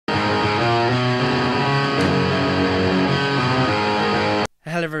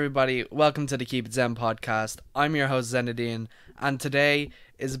everybody. Welcome to the Keep It Zen podcast. I'm your host, Zenadine, and today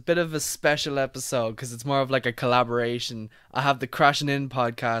is a bit of a special episode because it's more of like a collaboration. I have the Crashzen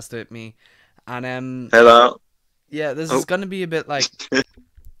podcast with me, and Hello. yeah, this is Oh, going to be a bit like,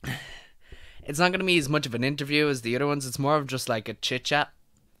 it's not going to be as much of an interview as the other ones. It's more of just like a chit-chat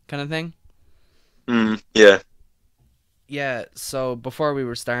kind of thing. yeah. Yeah, so before we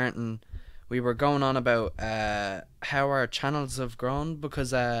were starting, we were going on about how our channels have grown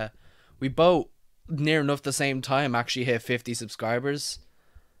because we both near enough the same time actually hit 50 subscribers.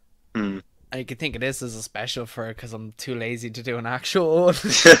 Mm. And you can think of this as a special for it because I'm too lazy to do an actual one.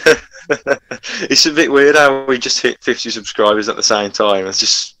 It's a bit weird how we just hit 50 subscribers at the same time. It's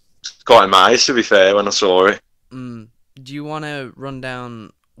just quite amazed, to be fair, when I saw it. Do you want to run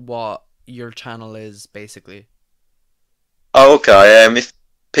down what your channel is, basically? Oh, okay. If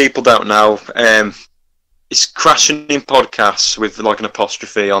people don't know, it's crashing in podcasts with like an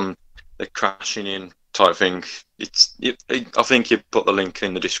apostrophe on the crashing in type thing. I think you put the link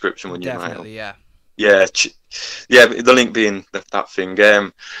in the description when you mail. Definitely, yeah. Yeah, yeah. The link being that thing.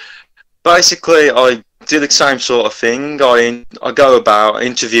 Basically, I do the same sort of thing. I go about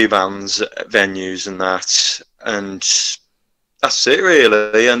interview bands at venues and that, and that's it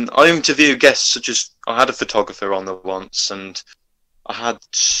really. And I interview guests such as I had a photographer on there once, and I had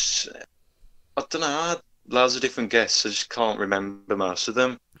I don't know, I had loads of different guests. I just can't remember most of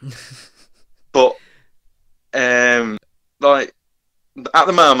them. But like at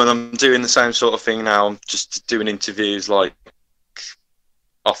the moment, I'm doing the same sort of thing now. I'm just doing interviews like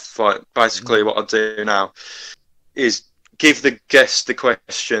off. Like basically, what I do now is give the guest the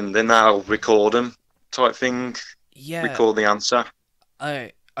question, then I'll record them type thing. Yeah, Record the answer.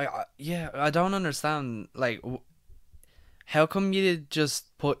 I don't understand. Like, how come you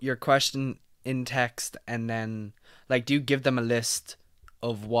just put your question in text and then, like, do you give them a list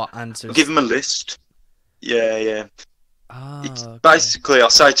of what I'll give answers? them a list. Yeah, yeah. It's Oh, okay. basically I'll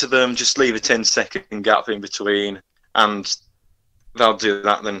say to them, just leave a 10-second gap in between, and they'll do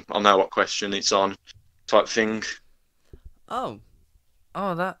that. Then I'll know what question it's on, type thing. Oh,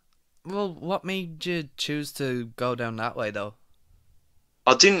 oh, that. Well, what made you choose to go down that way, though?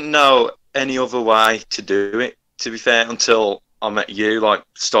 I didn't know any other way to do it, to be fair, until I met you. Like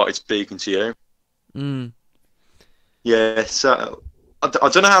started speaking to you. Mm. Yeah, so I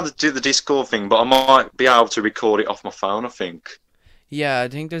don't know how to do the Discord thing, but I might be able to record it off my phone, I think. Yeah, I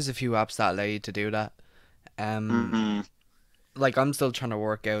think there's a few apps that allow you to do that. Um, Mm, like I'm still trying to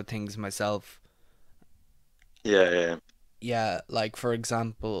work out things myself. yeah, yeah. Yeah, like for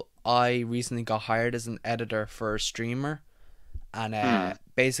example, I recently got hired as an editor for a streamer, and Mm,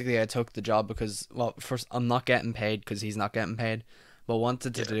 basically I took the job because, well, first I'm not getting paid because he's not getting paid, but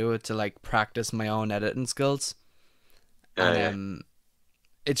wanted to yeah, do it to like practice my own editing skills, yeah, and yeah.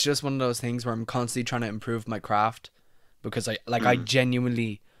 it's just one of those things where I'm constantly trying to improve my craft because I Mm.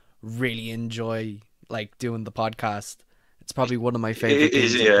 genuinely really enjoy like doing the podcast. It's probably one of my favorite It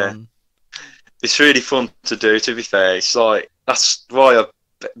is, things I've yeah. done. It's really fun to do, to be fair. It's like, that's why I've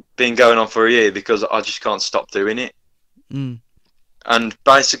been going on for a year, because I just can't stop doing it. Mm. And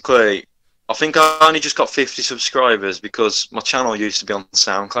basically, I think I only just got 50 subscribers because my channel used to be on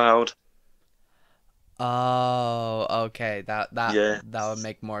SoundCloud. Oh, okay. Yeah, That would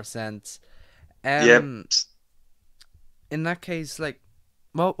make more sense. yeah. Um, in that case, like,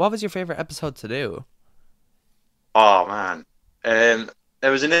 what was your favorite episode to do? Oh, man.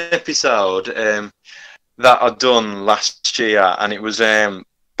 There was an episode that I'd done last year, and it was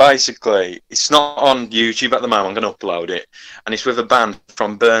basically, it's not on YouTube at the moment. I'm going to upload it, and it's with a band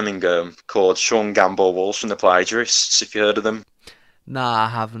from Birmingham called Sean Gamble Walls from the Plagiarists. If you heard of them, Nah, I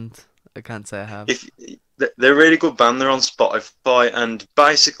haven't. I can't say I have. if they're a really good band, they're on Spotify, and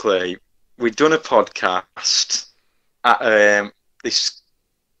basically, we'd done a podcast at this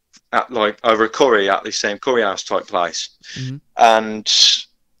at like over a curry at this same curry house type place, Hmm. and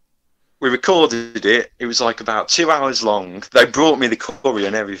we recorded it. It was like about 2 hours long. They brought me the curry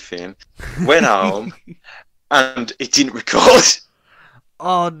and everything. Went home and it didn't record.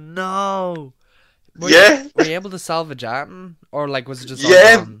 Oh no! Yeah, Were you able to salvage that, or like was it just all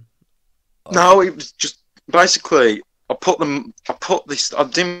yeah. gone? Oh, No, it was just basically I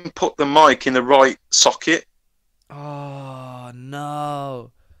didn't put the mic in the right socket. oh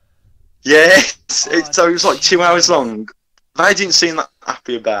no! Yeah, Oh so it was like 2 hours jeez! long. They didn't seem that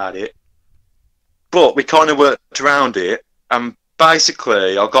happy about it, but we kind of worked around it. And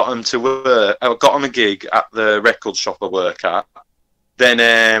basically, I got them to work. I got them a gig at the record shop I work at.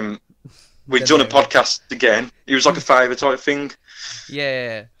 Then we'd Then done a they, podcast again. It was like a favour type thing.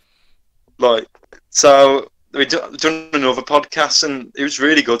 yeah. Like, so done another podcast, and it was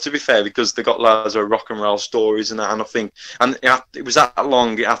really good, to be fair, because they got loads of rock and roll stories and that, and I think, and it was that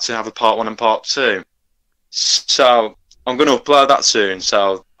long, it had to have a part 1 and part 2. So I'm going to upload that soon.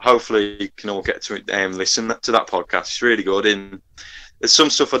 So hopefully you can all get to it and listen to that podcast. It's really good. And there's some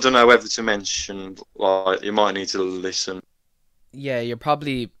stuff I don't know whether to mention. Like, you might need to listen. Yeah, you're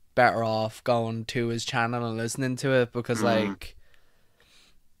probably better off going to his channel and listening to it because, like,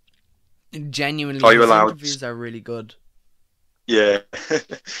 genuinely, Are you his allowed? interviews are really good. Yeah.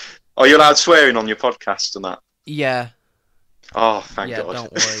 Are you allowed swearing on your podcast and that? Yeah. Oh, thank yeah, God.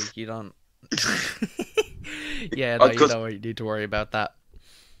 Don't worry. You don't. Yeah, no, you don't need to worry about that.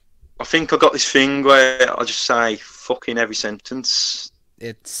 I think I got this thing where I just say fucking every sentence.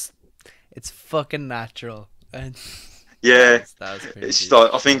 It's fucking natural. Yeah, that's crazy. it's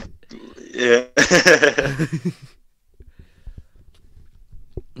like, I think, yeah.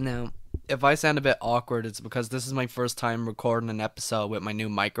 Now, if I sound a bit awkward, it's because this is my first time recording an episode with my new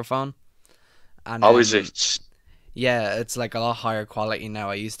microphone. And how is it? Yeah, it's like a lot higher quality now.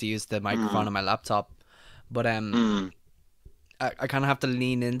 I used to use the microphone on my laptop, but I kind of have to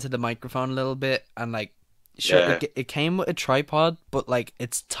lean into the microphone a little bit, and like, sure, it came with a tripod, but like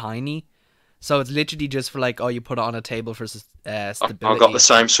it's tiny, so it's literally just for like, oh, you put it on a table for stability. I got the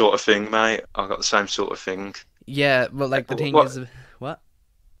same sort of thing, mate. I got the same sort of thing. Yeah, but like the thing is, what?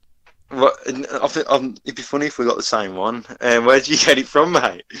 What? I think it'd be funny if we got the same one. Where did you get it from,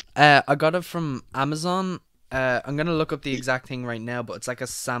 mate? I got it from Amazon. I'm gonna look up the exact thing right now, but it's like a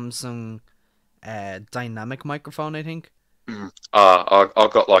Samsung dynamic microphone, I think. I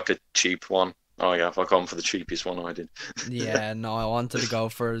got like a cheap one. Oh yeah, I've gone for the cheapest one I did. Yeah, no, I wanted to go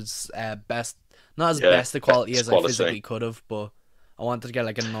for as best, not as best the quality as I physically could have, but I wanted to get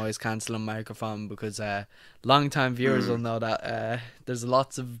like a noise cancelling microphone because long-time viewers will know that there's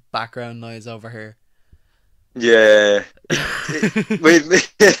lots of background noise over here. Yeah,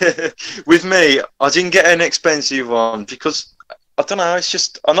 with me, I didn't get an expensive one because I don't know. It's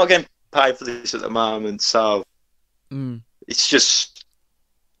just I'm not getting paid for this at the moment, so it's just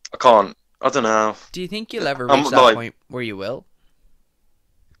I can't. I don't know. Do you think you'll ever reach that point where you will?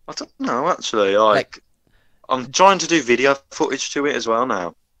 I don't know. Actually, like I'm trying to do video footage to it as well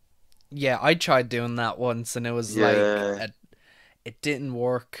now. Yeah, I tried doing that once, and it was like it didn't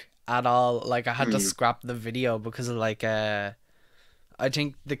work at all. Like I had to scrap the video because of like I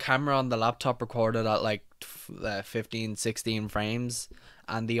think the camera on the laptop recorded at like 15, 16 frames,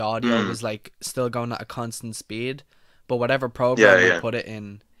 and the audio was like still going at a constant speed. But whatever program I put it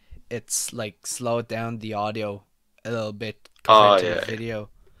in, it's like slowed down the audio a little bit compared to the video.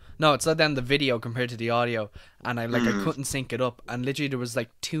 No, it slowed down the video compared to the audio, and I couldn't sync it up. And literally, there was like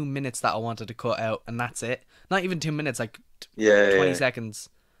 2 minutes that I wanted to cut out, and that's it. Not even 2 minutes, like 20 seconds,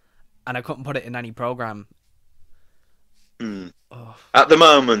 and I couldn't put it in any program. Oh. At the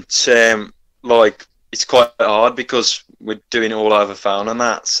moment, like it's quite hard because we're doing it all over phone and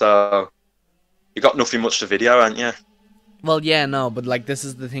that, so you got nothing much to video, haven't you? Well, yeah, no, but like this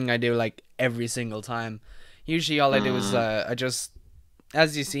is the thing I do like every single time. Usually, all I do is I just,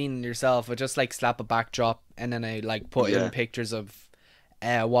 as you've seen yourself, I just like slap a backdrop and then I like put in pictures of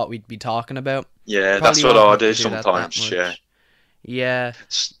what we'd be talking about. Yeah, that's what I do sometimes. Yeah.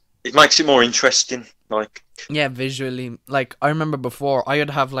 It makes it more interesting, like. Yeah, visually. Like I remember before, I would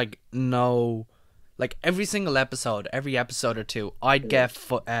have like no, like every single episode, every episode or two, I'd get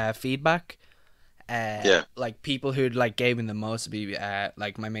feedback. Like people who'd like gave me the most would be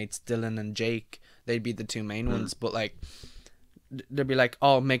like my mates Dylan and Jake. They'd be the two main ones, but like they'd be like,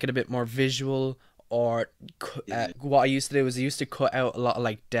 oh, make it a bit more visual, or what I used to do was I used to cut out a lot of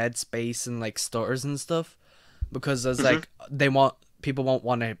like dead space and like stutters and stuff, because I was like, people won't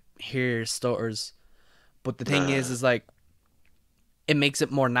want to hear stutters, but the thing is like it makes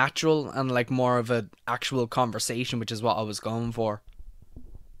it more natural and like more of an actual conversation, which is what I was going for.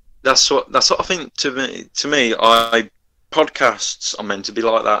 That's what I think. To me, podcasts are meant to be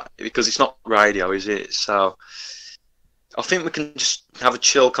like that because it's not radio, is it? So I think we can just have a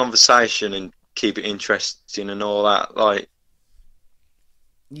chill conversation and keep it interesting and all that. Like,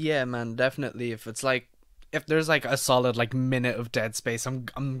 yeah, man, definitely. If it's like, if there's like a solid like minute of dead space, I'm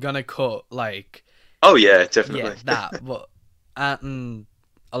gonna cut like. Oh yeah, definitely. Yeah, that. But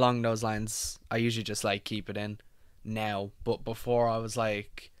along those lines, I usually just like keep it in now. But before I was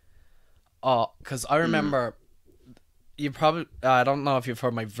like. Oh, because I remember, you probably, I don't know if you've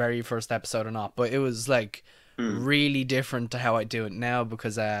heard my very first episode or not, but it was like really different to how I do it now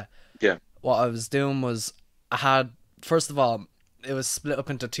because what I was doing was I had, first of all, it was split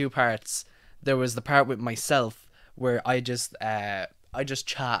up into two parts. There was the part with myself where I just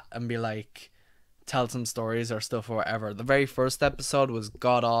chat and be like, tell some stories or stuff or whatever. The very first episode was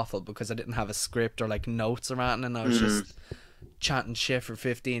god awful because I didn't have a script or like notes or anything, and I was Mm. just chatting shit for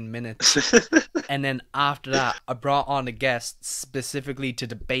 15 minutes. And then after that, I brought on a guest specifically to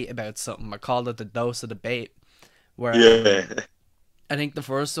debate about something. I called it the dose of debate, where Yeah. I think the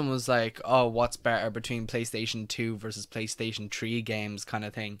first one was like, oh, what's better between PlayStation 2 versus PlayStation 3 games kind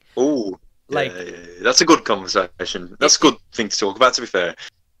of thing. Oh, Like, yeah. That's a good conversation. That's a it good thing to talk about, to be fair.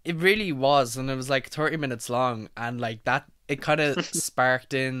 it really was, and it was like 30 minutes long, and like that, it kind of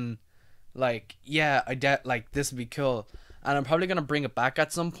sparked in, like, yeah, like, this would be cool. And I'm probably gonna bring it back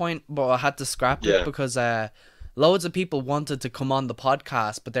at some point, but I had to scrap it Yeah. because loads of people wanted to come on the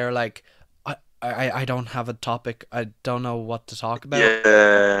podcast, but they're like, I don't have a topic. I don't know what to talk about.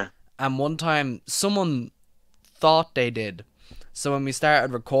 Yeah. And one time, someone thought they did. So when we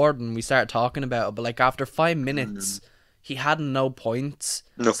started recording, we started talking about it. But like after 5 minutes, he had no points.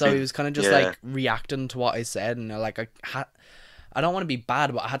 So Nothing. he was kind of just Yeah. like reacting to what I said, and like I don't want to be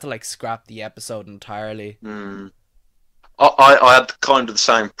bad, but I had to like scrap the episode entirely. Mm. I had kind of the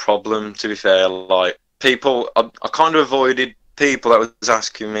same problem, to be fair. Like, people, I kind of avoided people that was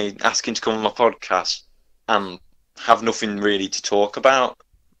asking to come on my podcast and have nothing really to talk about,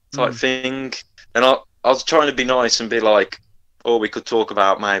 type Mm. thing. And I was trying to be nice and be like, oh, we could talk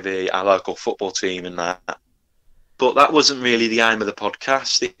about maybe our local football team and that. But that wasn't really the aim of the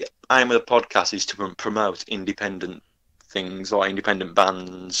podcast. The aim of the podcast is to promote independent things, like independent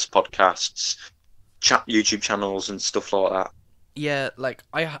bands, podcasts, YouTube channels, and stuff like that. Yeah, like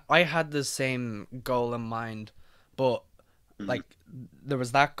I had the same goal in mind, but Mm. like there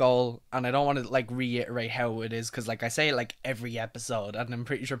was that goal, and I don't want to like reiterate how it is because like I say it like every episode, and I'm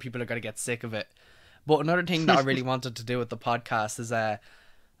pretty sure people are gonna get sick of it. But another thing that I really wanted to do with the podcast is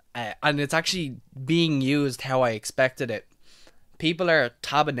and it's actually being used how I expected it. People are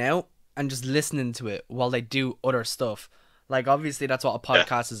tabbing out and just listening to it while they do other stuff. Like obviously that's what a Yeah.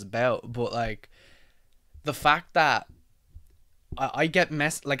 podcast is about, but like the fact that I get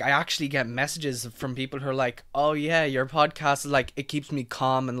I actually get messages from people who are like, oh yeah, your podcast is like, it keeps me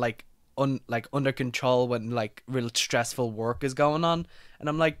calm and like like under control when like real stressful work is going on, and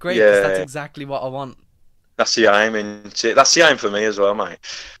I'm like, great, because that's Yeah, exactly what I want. that's the aim, and that's the aim for me as well, mate.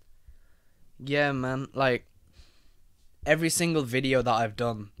 Yeah, man, like every single video that I've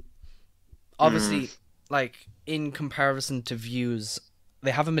done, Mm. obviously, like in comparison to views,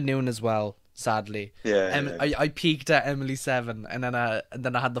 they haven't been doing as well, sadly. Yeah. I peaked at Emily 7, and then I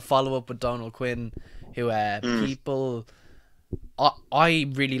had the follow up with Donald Quinn, who Mm. people. I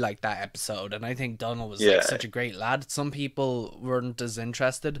really liked that episode, and I think Donald was like Yeah. such a great lad. Some people weren't as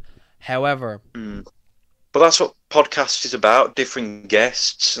interested. However, Mm. But that's what podcast is about, different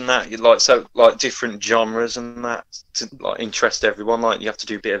guests and that. You like, so like different genres and that, to like interest everyone. Like, you have to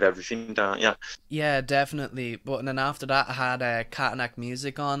do a bit of everything, don't you? yeah, definitely. But then after that, I had Katanak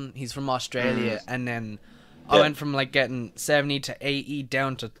Music on. He's from Australia, Mm. and then I Yeah. went from like getting 70 to 80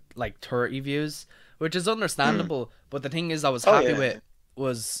 down to like 30 views, which is Mm. understandable. But the thing is, I was Oh happy yeah. with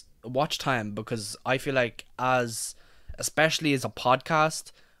was watch time, because I feel like especially as a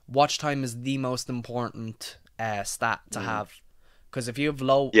podcast, watch time is the most important stat to Mm. have. Because if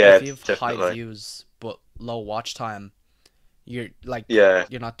Yeah, if you have high definitely. views but low watch time, you're like Yeah.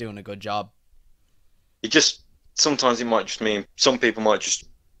 you're not doing a good job. It just sometimes it might just mean some people might just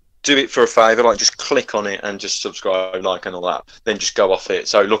do it for a favour, like just click on it and just subscribe, like, and all that, then just go off it.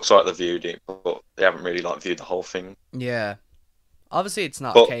 So it looks like they viewed it, but they haven't really like viewed the whole thing. Yeah. Obviously, it's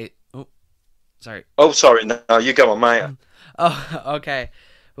not But okay. Oh, sorry. oh, sorry, no, you go on, mate. Oh, okay.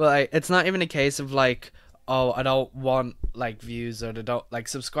 Well, it's not even a case of like, oh, I don't want like views, or I don't like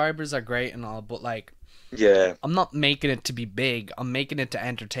subscribers are great and all, but like, Yeah, I'm not making it to be big. I'm making it to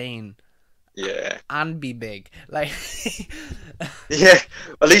entertain yeah, and be big. Like, yeah.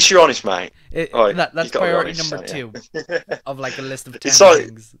 At least you're honest, mate. Right, that's you got to be priority honest, number don't 2 you? of like a list of 10 It's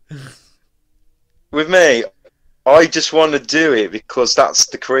like things. with me, I just want to do it because that's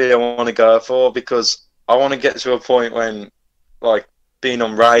the career I want to go for. Because I want to get to a point when, like, being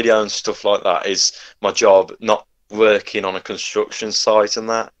on radio and stuff like that is my job, not working on a construction site and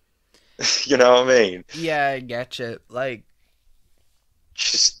that. You know what I mean? Yeah, I get you. Like,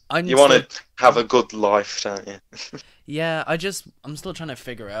 Just I'm you want still, to have a good life, don't you? yeah, I'm still trying to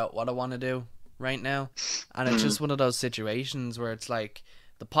figure out what I want to do right now. And it's Mm, just one of those situations where it's like,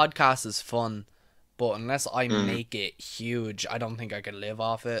 the podcast is fun, but unless I mm, make it huge, I don't think I could live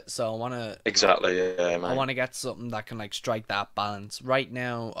off it. So exactly, yeah, I mate. want to get something that can like strike that balance. Right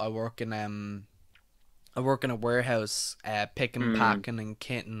now, I work in a warehouse, picking, Mm, packing, and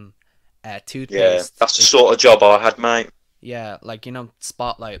kitting yeah, toothpaste. that's the sort of job I had, mate. Yeah, like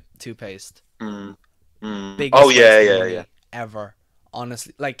Spotlight toothpaste, Mm, mm. Oh biggest yeah, waste of yeah, yeah. money ever.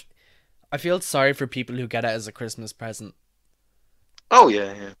 Honestly, like I feel sorry for people who get it as a Christmas present. Oh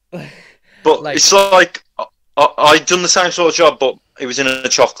yeah, yeah. But it's Like, like I done the same sort of job, but it was in a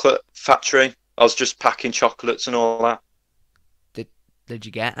chocolate factory. I was just packing chocolates and all that. did did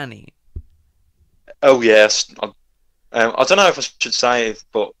you get any? Oh yes, I don't know if I should say it,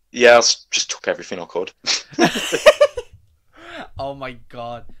 but yeah, just took everything I could. Oh my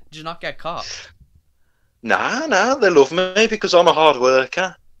god, did you not get caught? Nah, nah, they love me because I'm a hard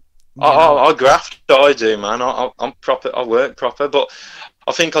worker. You know, I graft, I do, man. I'm proper, I work proper, but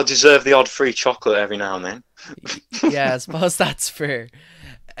I think I deserve the odd free chocolate every now and then. yeah, I suppose that's fair.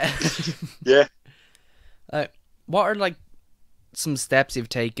 Yeah. uh, what are like some steps you've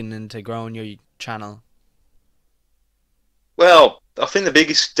taken into growing your channel? Well, I think the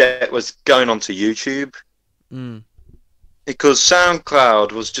biggest step was going onto YouTube Mm. because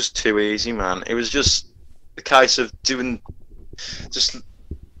SoundCloud was just too easy, man. It was just a case of doing, just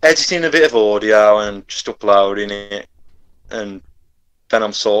editing a bit of audio and just uploading it, and then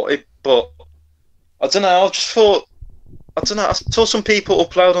I'm sorted. But I don't know. I just thought, I don't know. I saw some people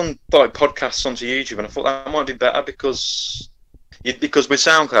upload on like podcasts onto YouTube, and I thought that might be better because with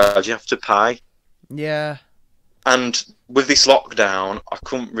SoundCloud you have to pay, Yeah, and with this lockdown, I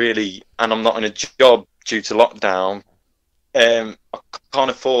couldn't really, and I'm not in a job due to lockdown. I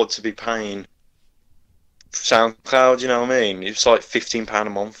can't afford to be paying for SoundCloud. You know what I mean? It's like £15 a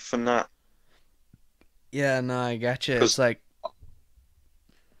month and that yeah, no, I get you. It's because like,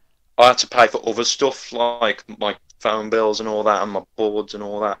 I had to pay for other stuff like my phone bills and all that, and my boards and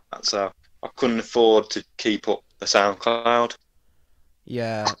all that. So I couldn't afford to keep up the SoundCloud.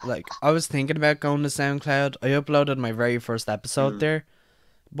 yeah, like I was thinking about going to SoundCloud. I uploaded my very first episode Mm, there,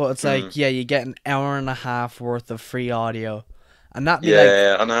 but it's mm. like, yeah, you get an hour and a half worth of free audio, and that'd be like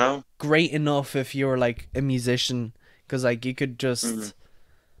Yeah, I know. great enough if you were like a musician, because like Mm.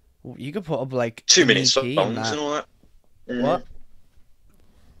 you could put up like 2 minute an EP and songs and that. all that. Mm. What?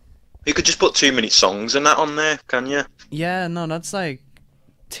 You could just put 2 minute songs and that on there, can you? Yeah, no, that's like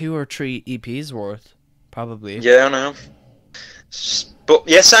two or three EPs worth, probably. Yeah, I know. But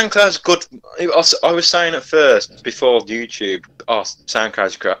yeah, SoundCloud's good. I was saying at first before YouTube, oh,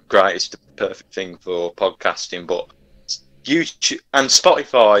 SoundCloud's great. It's the perfect thing for podcasting. But YouTube and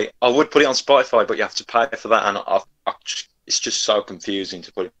Spotify, I would put it on Spotify, but you have to pay for that, and it's just so confusing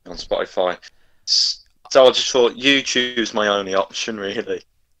to put it on Spotify. So I just thought YouTube's my only option, really.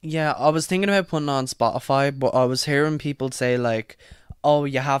 Yeah, I was thinking about putting it on Spotify, but I was hearing people say like, "Oh,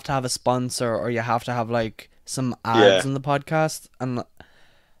 you have to have a sponsor or you have to have like some ads Yeah. in the podcast." And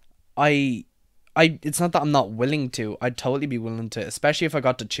I, it's not that I'm not willing to. I'd totally be willing to, especially if I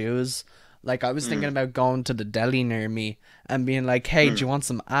got to choose. Like I was thinking Mm, about going to the deli near me and being like, "Hey, do mm. you want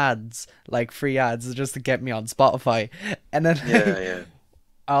some ads? Like free ads just to get me on Spotify?" And then Yeah, yeah,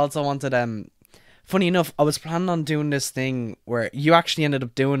 I also wanted funny enough, I was planning on doing this thing where you actually ended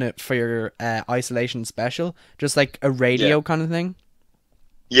up doing it for your isolation special, just like a yeah. radio kind of thing.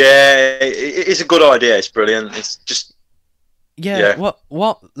 Yeah, it's a good idea. It's brilliant. It's just Yeah, yeah.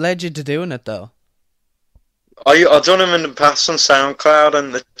 what led you to doing it though? I done them in the past on SoundCloud,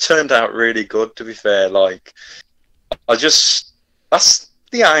 and they turned out really good. To be fair, like I just that's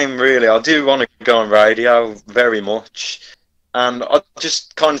the aim really. I do want to go on radio very much, and I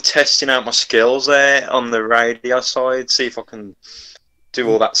just kind of testing out my skills there on the radio side, see if I can do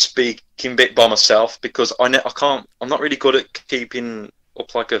all Y- that speaking bit by myself because I can't. I'm not really good at keeping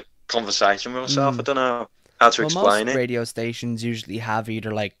up like a conversation with myself. I Mm. don't know how to Well, most explain it. radio stations usually have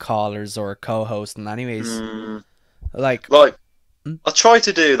either like callers or a co-host, and anyways, Mm, like, like mm, I try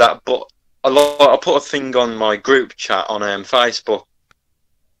to do that, but I put a thing on my group chat on Facebook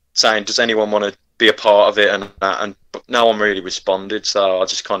saying, "Does anyone want to be a part of it?" and that, and but no one really responded, so I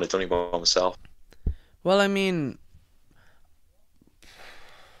just kind of done it by myself. well, I mean,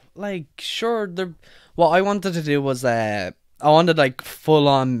 like, sure, there. What I wanted to do was, I wanted like full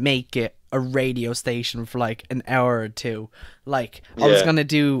on make it a radio station for like an hour or two. Like, I was Yeah, gonna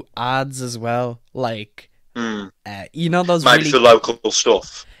do ads as well. Like, mm. those Maybe for really, local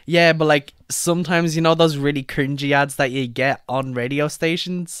stuff. yeah, but like sometimes those really cringy ads that you get on radio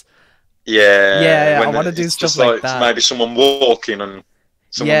stations. Yeah, Yeah, I when want to do it's stuff just like like that. maybe someone walking and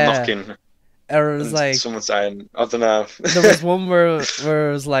someone Yeah, knocking or it was and like someone saying, "I don't know." there was one where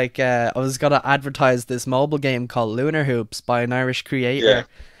it was like I was gonna advertise this mobile game called Lunar Hoops by an Irish Yeah, creator,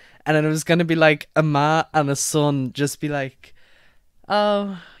 and then it was gonna be like a ma and a son just be like,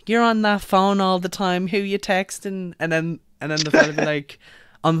 "Oh, you're on that phone all the time. Who you texting?" And then the fella be like,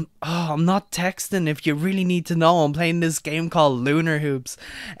 I'm not texting if you really need to know. I'm playing this game called Lunar Hoops.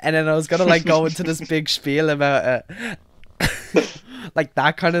 And then I was gonna like go into this big spiel about it. Like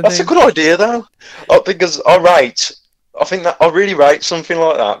that kind of That's a thing. good idea, though. Because I think that I really rate something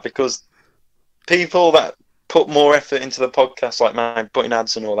like that because people that put more effort into the podcast, like man, putting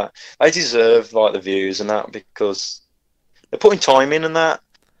ads and all that, they deserve like the views and that because they're putting time in and that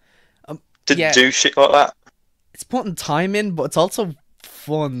to Yeah, do shit like that. it's putting time in, but it's also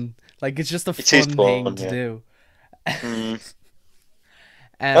fun. Like it's just a It is fun thing fun, to yeah. do.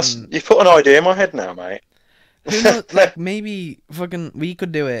 You put an idea in my head now, mate. Who knows? Like maybe fucking we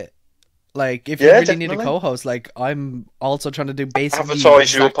could do it. Like if you Yeah, really need a definitely. co-host, like I'm also trying to do basically the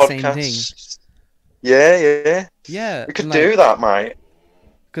Advertise your exact same thing. podcast. Yeah. Yeah, We and could like do that, mate.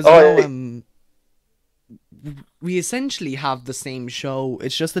 because Oh, we essentially have the same show.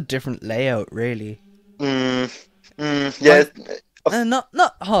 It's just a different layout, really. yeah. Like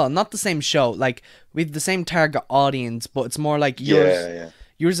not the same show. Like we have the same target audience, but it's more like yours. Yeah.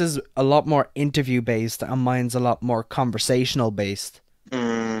 Yours is a lot more interview based, and mine's a lot more conversational based.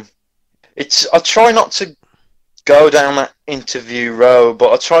 I try not to go down that interview road,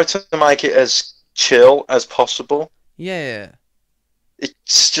 but I try to make it as chill as possible. Yeah,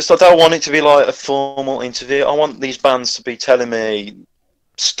 It's just I don't want it to be like a formal interview. I want these bands to be telling me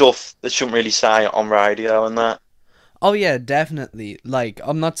stuff they shouldn't really say on radio and that. oh yeah, definitely. Like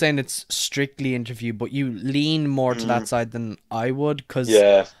I'm not saying it's strictly interview, but you lean more to that side than I would, because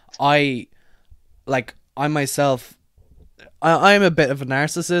Yeah. I I myself I'm a bit of a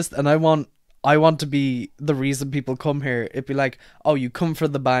narcissist, and I want to be the reason people come here. It'd be like, oh, you come for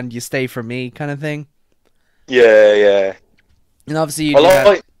the band, you stay for me, kind of thing. Yeah. And obviously you I do that.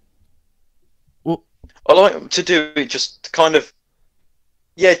 like Well, I like to do it just to kind of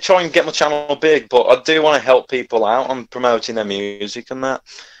try and get my channel big, but I do want to help people out on promoting their music and that,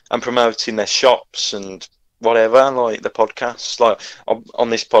 and promoting their shops and whatever, like the podcasts. Like on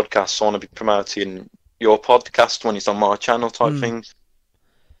this podcast, I want to be promoting your podcast when it's on my channel type thing.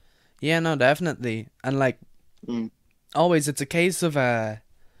 yeah, no, definitely. And like always, it's a case of I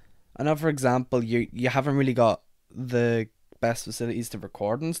know, for example, you haven't really got the best facilities to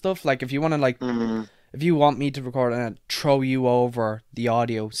record and stuff. Like if you want to if you want me to record and throw you over the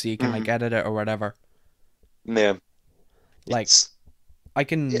audio so you can like edit it or whatever, Yeah, like I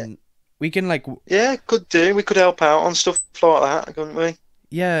can, yeah. we can like Could do. We could help out on stuff like that, couldn't we?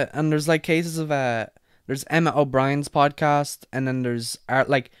 yeah. And there's like cases of there's Emma O'Brien's podcast, and then there's art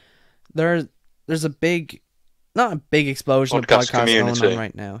like there's a big, not a big explosion of Podcast podcasts going community. on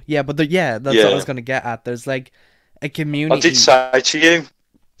right now. Yeah, but that's what I was gonna get at. There's like a community. I did say to you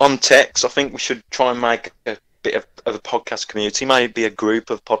on text, I think we should try and make a bit of a podcast community, maybe a group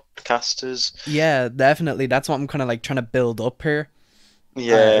of podcasters. Yeah, definitely. That's what I'm kind of like trying to build up here. A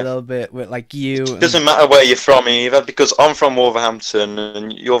Yeah. little bit with like you. It doesn't matter where you're from either, because I'm from Wolverhampton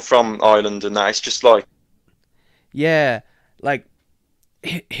and you're from Ireland and that. It's just like, Yeah, like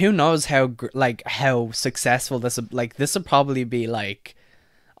who knows how successful this would probably be. Like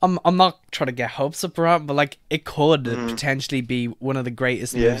I'm not trying to get hopes up around, but like it could potentially be one of the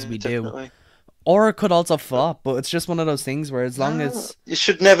greatest moves we definitely. do, or it could also flop. But it's just one of those things where as long as You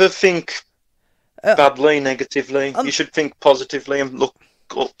should never think badly, negatively. You should think positively and look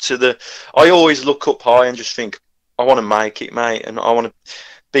up to I always look up high and just think, I want to make it, mate, and I want to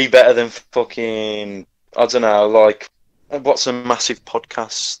be better than fucking, I don't know, like, what's a massive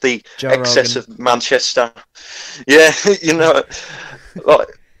podcast? The Joe Excess Rogan. of Manchester. Yeah, like,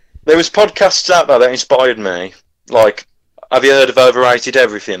 there was podcasts out there that inspired me. Like, have you heard of Overrated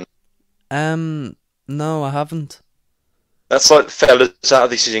Everything? No, I haven't. That's like the fellas out of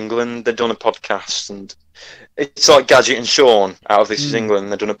This Is England. They've done a podcast, and it's like Gadget and Sean out of This Is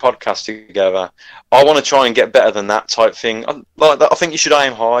England. They've done a podcast together. I want to try and get better than that type thing. Like that, I think you should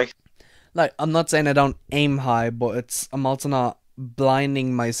aim high. Like I'm not saying I don't aim high, but I'm also not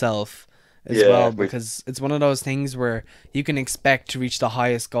blinding myself as well, because it's one of those things where you can expect to reach the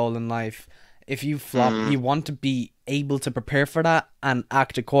highest goal in life. If you flop, you want to be able to prepare for that and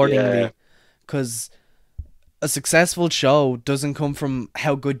act accordingly, because a successful show doesn't come from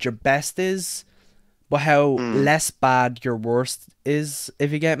how good your best is, but how less bad your worst is,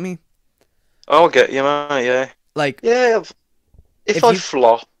 if you get me. I'll get you, mate, yeah. Like, yeah, if I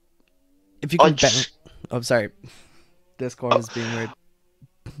flop, if you can I'm sorry. Discord is being weird.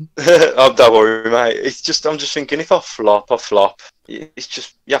 oh, don't worry, mate. It's just, I'm just thinking, if I flop, I flop. It's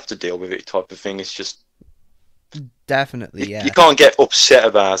just, you have to deal with it type of thing. It's just... Definitely, yeah. You can't get upset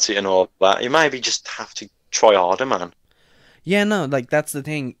about it and all that. You maybe just have to try harder, man. Yeah, no, like, that's the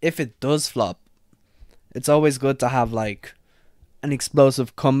thing. If it does flop, it's always good to have, like, an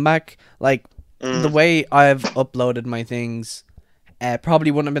explosive comeback. Like the Mm, way I've uploaded my things,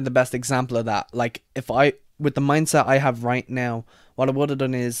 probably wouldn't have been the best example of that. Like if I, with the mindset I have right now, what I would have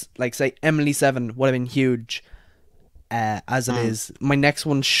done is like say Emily 7 would have been huge, as it mm. is. My next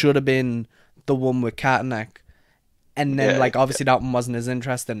one should have been the one with Katanek. And then Yeah, like obviously that one wasn't as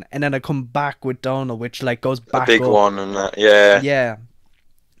interesting. And then I come back with Donald, which like goes a back big up. one and that. Yeah, Yeah.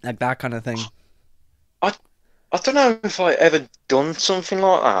 Like that kind of thing. I I don't know if I ever done something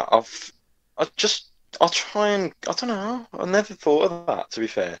like that. I just I'll try and I don't know. I never thought of that to be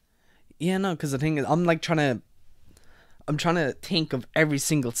fair. Yeah, no, because the thing is, I'm trying to think of every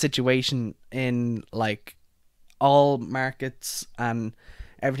single situation in like all markets and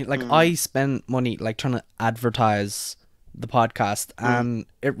everything. Like Mm, I spent money like trying to advertise the podcast, mm, and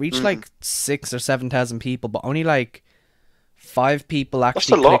it reached mm. like 6 or 7 thousand people, but only like 5 people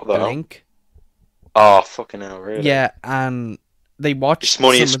That's actually a lot clicked the though. link. Oh fucking hell, really? Yeah, and they It's watched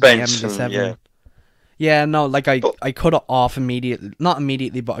money some of the expense and yeah. MD7. Yeah, no, like But I cut it off immediately. Not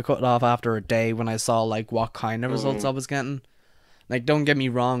immediately, but I cut it off after a day when I saw like what kind of results mm, I was getting. Like, don't get me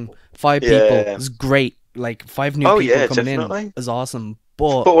wrong, 5 people yeah. is great. Like, 5 new Oh people yeah, coming in definitely. is awesome.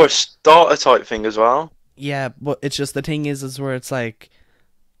 But But we're a starter type thing as well. yeah, but it's just the thing is where it's like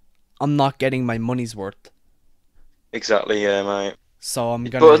I'm not getting my money's worth. Exactly, yeah, mate. So I'm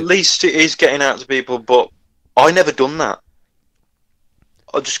But at gonna, least it is getting out to people. But I never done that.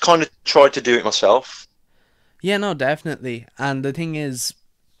 I just kind of tried to do it myself. yeah, no, definitely. And the thing is,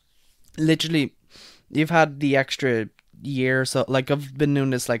 literally, you've had the extra year, or so like I've been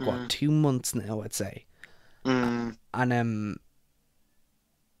doing this like what Mm, 2 months now, I'd say, mm, and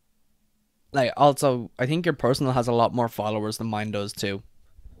like also I think your personal has a lot more followers than mine does too.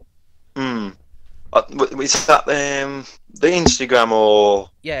 mm. Is that the Instagram or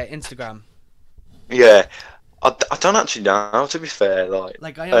Yeah, Instagram. yeah? I don't actually know to be fair. Like,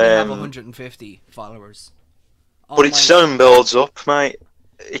 Like I only have um, 150 followers but on it my. soon builds up, mate.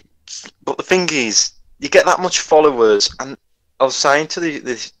 But the thing is, you get that much followers, and I was saying to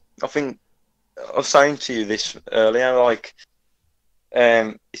this, I think I was saying to you this earlier, like,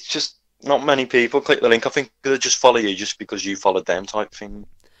 it's just not many people click the link. I think they'll just follow you just because you followed them, type thing.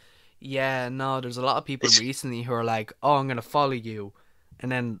 Yeah, no, there's a lot of people It's recently who are like, "Oh, I'm gonna follow you,"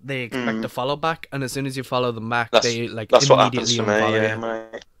 and then they expect mm, to follow back, and as soon as you follow them back, that's they like that's what happens immediately to me, unfollow yeah, you.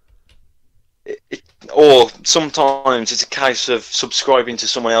 mate. Or sometimes it's a case of subscribing to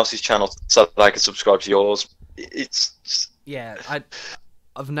someone else's channel so that they can subscribe to yours. It's Yeah,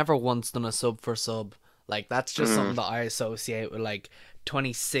 I've never once done a sub for sub. Like that's just mm, something that I associate with like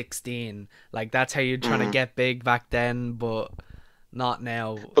 2016. Like that's how you're trying to mm. get big back then, but not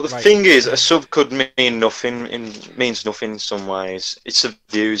now. But the Right. thing is, a sub could mean nothing. Means nothing in some ways. It's the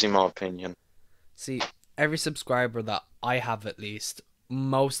views, in my opinion. See, every subscriber that I have at least,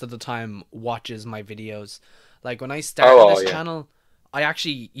 most of the time watches my videos. Like when I started Oh, this yeah, channel, I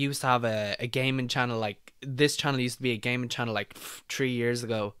actually used to have a gaming channel. Like this channel used to be a gaming channel like 3 years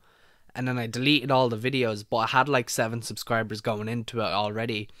ago. And then I deleted all the videos, but I had like 7 subscribers going into it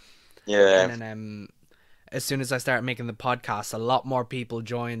already. And yeah. then as soon as I started making the podcast, a lot more people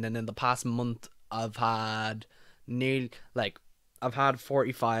joined. And in the past month, I've had nearly like I've had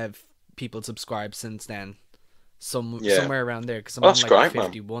 45 people subscribe since then. Yeah. Somewhere around there because I'm Oh, on that's like great,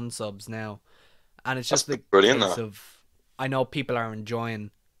 man. 51 subs now, and it's That's just the brilliant, case that. of I know people are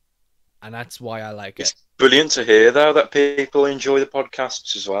enjoying, and that's why I like it. It's brilliant to hear, though, that people enjoy the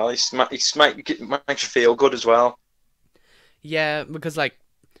podcasts as well. It makes you feel good as well. Yeah, because like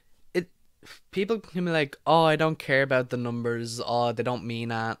it, people can be like, "Oh, I don't care about the numbers. Oh, they don't mean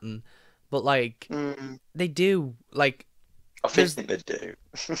that," and but like Mm, they do. Like, I think there's they do.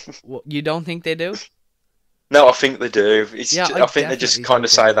 you don't think they do? No, I think they do. Yeah, I I think they just definitely kind think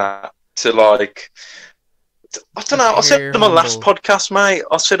of they say do. that to like. I don't Like know. I said they're on my last humble, podcast, mate.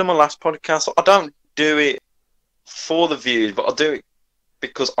 I said on my last podcast, I don't do it for the views, but I do it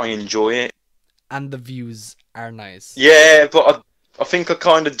because I enjoy it. and the views are nice. Yeah, but I think I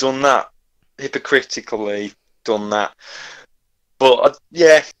kind of done that hypocritically, done that. But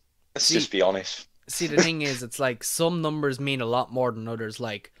yeah, let's just See, be honest. the thing is, it's like some numbers mean a lot more than others.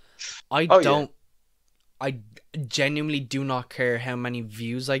 Like, I Oh yeah, don't, I genuinely do not care how many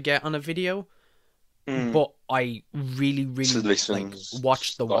views I get on a video, mm. but I really, So really like listens,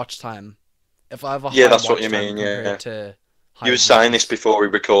 watch the like watch time. If I have a yeah, high that's what watch you time mean. compared Yeah, to you high were saying this views, before we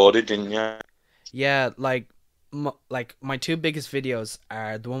recorded, didn't you? yeah, like, like my two biggest videos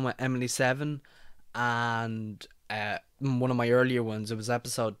are the one with Emily 7 and one of my earlier ones. It was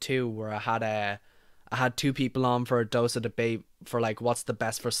episode 2 where I had two people on for a dose of debate for like what's the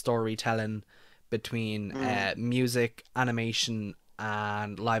best for storytelling between Mm. music, animation,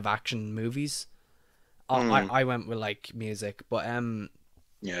 and live action movies. I Mm. I went with like music, but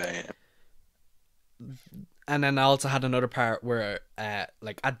Yeah, yeah. and then I also had another part where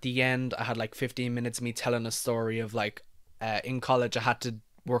like at the end I had like 15 minutes of me telling a story of like in college I had to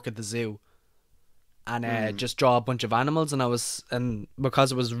work at the zoo and Mm. just draw a bunch of animals, and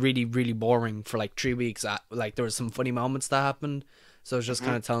because it was really really boring for like 3 weeks, like there was some funny moments that happened, so I was just Mm-hmm.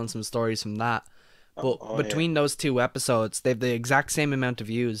 kind of telling some stories from that. But Oh, yeah. between those two episodes, they have the exact same amount of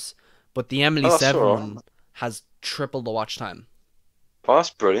views, but the Emily Oh, that's Seven all right. one has triple the watch time. Oh, that's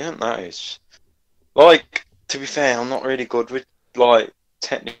brilliant. That is. Like, to be fair, I'm not really good with like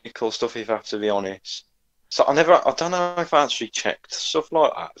technical stuff, if I have to be honest. So I don't know if I actually checked stuff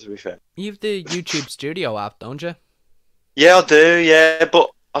like that, to be fair. You have the YouTube Studio app, don't you? Yeah, I do, yeah,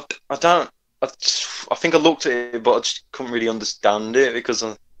 but I don't, I think I looked at it, but I just couldn't really understand it because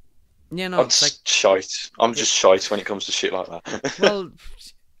Yeah, no, I'm it's like just shite. I'm it. just shite when it comes to shit like that. Well,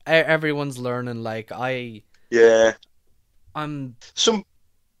 everyone's learning. Like Yeah. I'm. Some,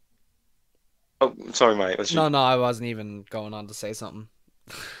 oh, sorry, mate. Was you? No, no, I wasn't even going on to say something.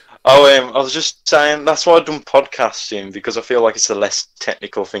 Oh, I was just saying that's why I've done podcasting because I feel like it's a less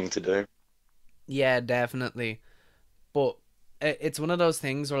technical thing to do. Yeah, definitely. But it's one of those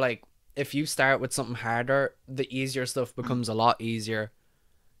things where like if you start with something harder, the easier stuff becomes a lot easier.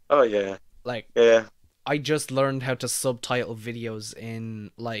 Oh yeah, Like yeah. I just learned how to subtitle videos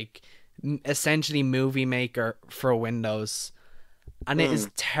in like essentially Movie Maker for Windows, and it is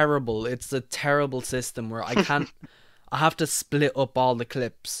Mm. terrible. It's a terrible system where I can't. I have to split up all the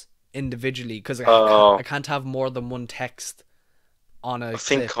clips individually because I Oh, can't have more than one text on I a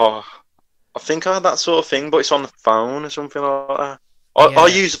think clip. I, I think I had that sort of thing, but it's on the phone or something like that. I Yeah,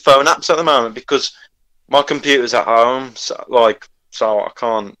 use phone apps at the moment because my computer's at home, so I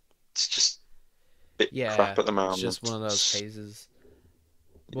can't. It's just a bit yeah, crap at the it's just one moment. of those cases.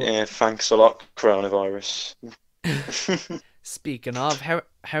 But Yeah, thanks a lot, coronavirus. speaking of, how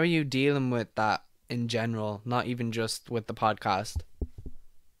are you dealing with that in general? Not even just with the podcast.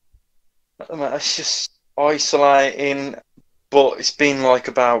 It's just isolating, but it's been like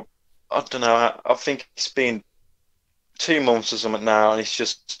about, I don't know, I think it's been 2 months or something now, and it's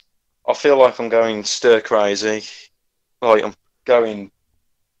just, I feel like I'm going stir crazy. Like I'm going,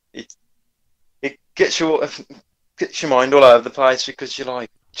 it, it gets your mind all over the place because you're like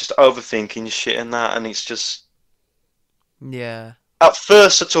just overthinking your shit and that, and it's just, Yeah, at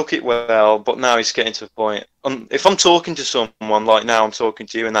first I took it well, but now it's getting to a point. If I'm talking to someone like now I'm talking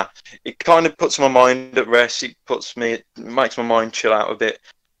to you and that, it kind of puts my mind at rest. It makes my mind chill out a bit.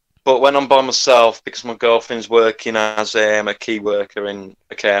 But when I'm by myself, because my girlfriend's working as a key worker in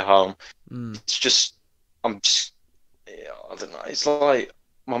a care home, mm, it's just, I'm just, yeah, I don't know. It's like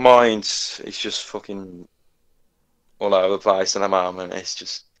my mind is just fucking all over the place at the moment. It's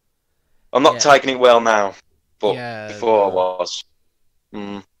just, I'm not yeah, taking it well now, but yeah. before I No. was.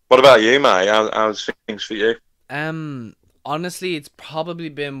 What about you, mate? How's things for you? Um, honestly, it's probably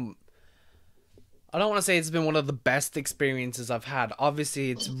been. I don't want to say it's been one of the best experiences I've had.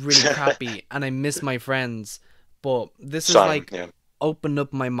 Obviously, it's really crappy, and I miss my friends. But this is Same, like yeah. opened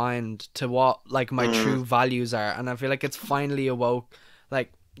up my mind to what like my Mm, true values are, and I feel like it's finally awoke.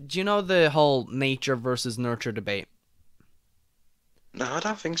 Like, do you know the whole nature versus nurture debate? no, I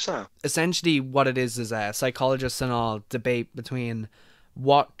don't think so. Essentially what it is psychologists and all debate between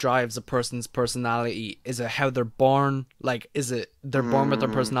what drives a person's personality. Is it how they're born, like is it they're born with their Mm,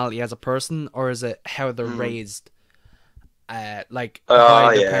 personality as a person, or is it how they're mm. raised like by Oh,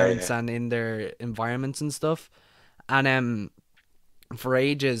 their yeah, parents yeah. and in their environments and stuff. And for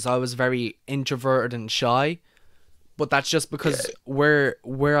ages I was very introverted and shy, but that's just Yeah. because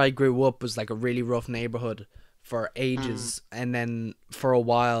where I grew up was like a really rough neighborhood for Mm, ages, and then for a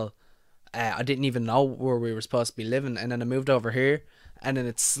while I didn't even know where we were supposed to be living, and then I moved over here, and then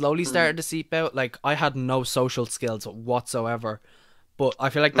it slowly mm. started to seep out. Like I had no social skills whatsoever, but I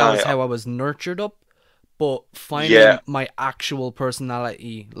feel like that No, was yeah. how I was nurtured up. But finally, Yeah. my actual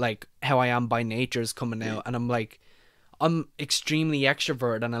personality, like how I am by nature, is coming out, and I'm extremely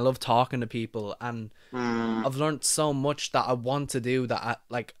extrovert, and I love talking to people, and Mm, I've learned so much that I want to do that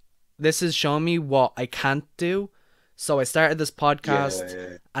like this has shown me what I can't do. So I started this yeah, podcast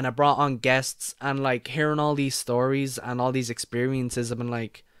yeah. and I brought on guests, and like hearing all these stories and all these experiences, I've been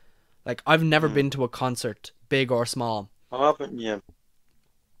like I've never Mm. been to a concert, big or small. I haven't, yeah.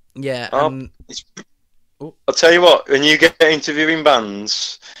 Yeah, Oh, and it's, oh, I'll tell you what, when you get interviewing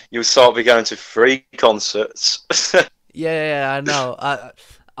bands, you'll start be going to free concerts. yeah, I know.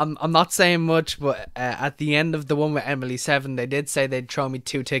 I'm not saying much, but at the end of the one with Emily Seven, they did say they'd throw me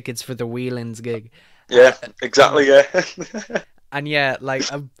 2 tickets for the Whelan's gig. Yeah, And exactly. Yeah. yeah, like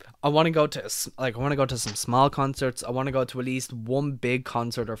I want to go to I want to go to some small concerts. I want to go to at least one big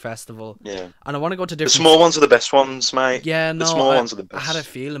concert or festival, Yeah. and I want to go to The different. small ones are the best ones, mate. Yeah, The no, small ones are the I had a best.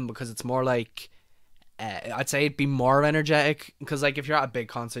 feeling because it's more like I'd say it'd be more energetic because like if you're at a big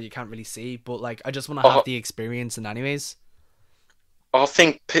concert you can't really see, but like I just want to have I, the experience and anyways. I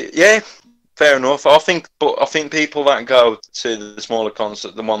think, yeah, fair enough. I think people that go to the smaller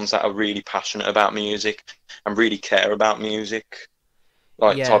concert, the ones that are really passionate about music and really care about music,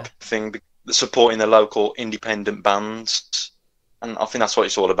 like type Yeah, of thing, supporting the local independent bands, and I think that's what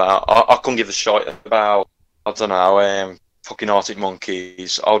it's all about. I couldn't give a shit about, I don't know, fucking Arctic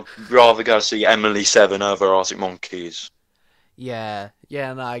Monkeys. I'd rather go see Emily Seven over Arctic Monkeys. yeah,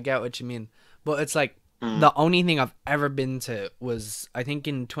 no, I get what you mean, but it's like Mm, the only thing I've ever been to was I think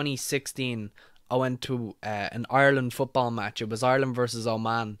in 2016 I went to an Ireland football match. It was Ireland versus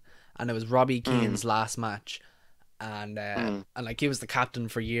Oman, and it was Robbie mm, Keane's last match, mm, and like he was the captain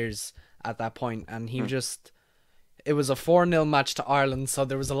for years at that point, and he mm. just it was a 4-0 match to Ireland, so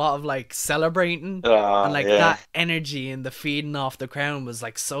there was a lot of like celebrating, and like Yeah. that energy and the feeding off the crowd was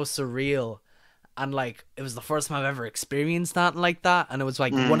like so surreal. And like it was the first time I've ever experienced that like that, and it was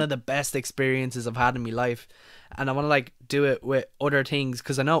like one Mm, of the best experiences I've had in my life. And I want to like do it with other things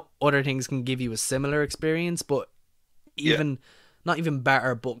because I know other things can give you a similar experience, but yeah. even not even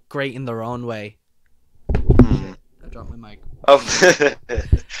better, but great in their own way. Mm. Shit, I dropped my mic. But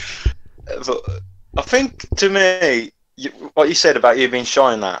I think to me, what you said about you being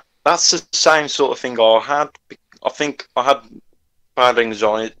shy and that's the same sort of thing I had. I think I had bad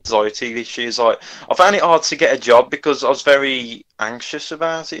anxiety issues. Like I found it hard to get a job because I was very anxious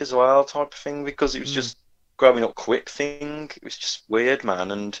about it as well, type of thing. Because it was Mm. just growing up quick thing. It was just weird,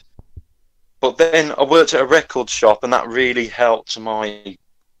 man. But then I worked at a record shop, and that really helped my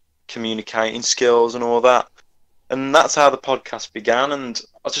communicating skills and all that. And that's how the podcast began. And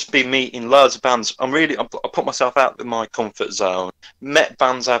I've just been meeting loads of bands. I put myself out of my comfort zone, met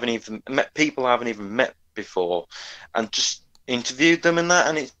bands I haven't even met, people I haven't even met before, and just interviewed them and that.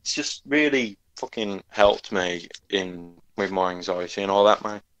 And it's just really fucking helped me in with my anxiety and all that,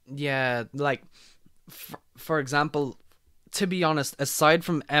 mate. Yeah, like for example, to be honest, aside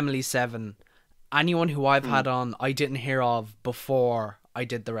from Emily Seven, anyone who I've Mm. had on, I didn't hear of before I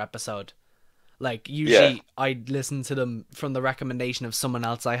did their episode. Like Yeah. usually I'd listen to them from the recommendation of someone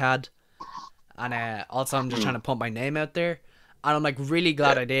else I had, and also I'm just trying Mm. to put my name out there, and I'm like really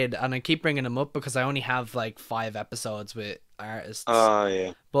glad Yeah. I did, and I keep bringing them up because I only have like 5 episodes with artists, Oh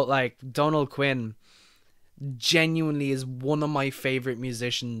yeah. but like Donald Quinn genuinely is one of my favorite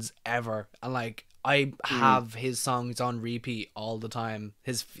musicians ever, and like I Mm. have his songs on repeat all the time.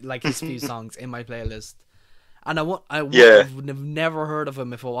 His few songs in my playlist, and I would Yeah. have never heard of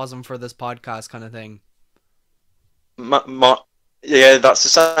him if it wasn't for this podcast kind of thing. My, yeah, that's the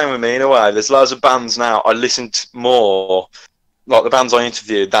same with me in a way. There's loads of bands now I listen to more, like the bands I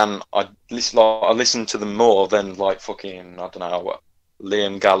interviewed, than I listen to them more than like fucking I don't know what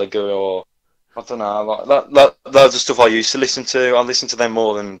Liam Gallagher or I don't know like loads of stuff I used to listen to. I listen to them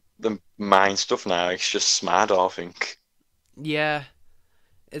more than the main stuff now. It's just mad, I think. Yeah,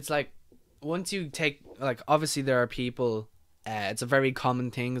 it's like once you take like obviously there are people. It's a very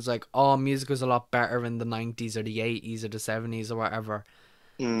common thing. It's like, oh, music was a lot better in the 90s or the 80s or the 70s or whatever,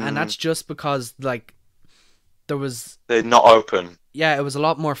 and Mm, that's just because like there was they're not open. yeah, it was a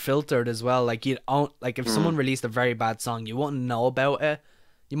lot more filtered as well. Like you don't like if Mm, someone released a very bad song, you wouldn't know about it.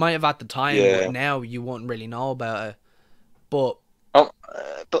 You might have at the time, but yeah. now you wouldn't really know about it. But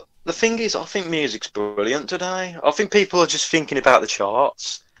But the thing is, I think music's brilliant today. I think people are just thinking about the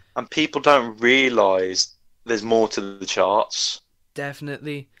charts, and people don't realise there's more to the charts.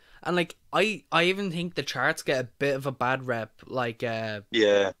 definitely, and like I even think the charts get a bit of a bad rep. Like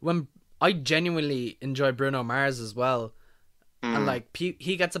Yeah. when I genuinely enjoy Bruno Mars as well, and Mm. like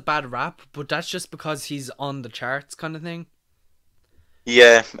he gets a bad rap, but that's just because he's on the charts kind of thing.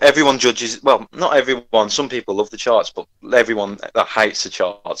 Yeah, everyone judges. Well, not everyone. Some people love the charts, but everyone that hates the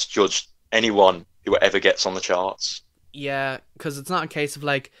charts judge anyone who ever gets on the charts. Yeah, because it's not a case of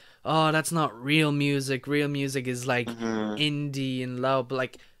like, oh, that's not real music. Real music is like Hmm. indie and low. But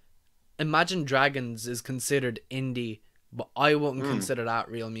like, Imagine Dragons is considered indie, but I wouldn't Mm. consider that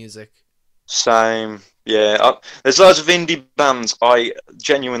real music. Same. Yeah, there's loads of indie bands I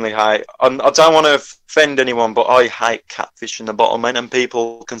genuinely hate. I don't want to offend anyone, but I hate Catfish and the Bottlemen, and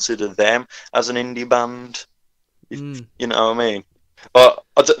people consider them as an indie band. If Mm, you know what I mean. I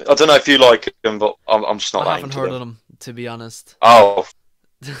don't know if you like them, but I'm just I not that haven't into heard of them. them to be honest. Oh,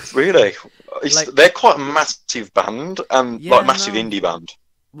 Really? Like, They're quite a massive band and like yeah, massive no, indie band.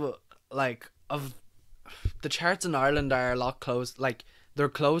 well, like of the charts in Ireland are a lot close. Like they're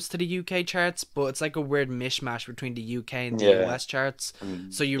close to the UK charts, but it's like a weird mishmash between the UK and the Yeah, US charts.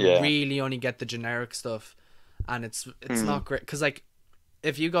 So you yeah, really only get the generic stuff, and it's mm, not great because like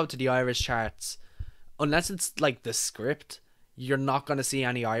if you go to the Irish charts, unless it's like the script, you're not gonna see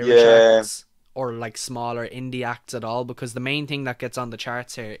any Irish yeah, acts or like smaller indie acts at all because the main thing that gets on the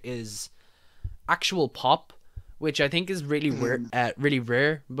charts here is actual pop, which I think is mm, really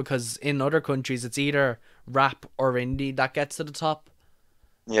rare because in other countries it's either rap or indie that gets to the top.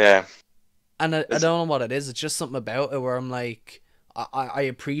 yeah. And I It's, don't know what it is. It's just something about it where I'm like, I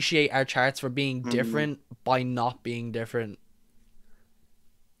appreciate our charts for being mm, different by not being different.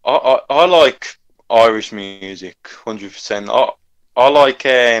 I like Irish music, 100%. I like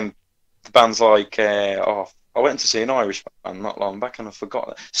bands like I went to see an Irish band not long back and I forgot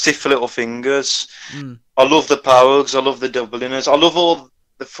that. Stiff for Little Fingers. Mm. I love the Pogues. I love the Dubliners. I love all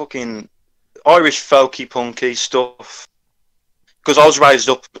the fucking Irish folky punky stuff. Because I was raised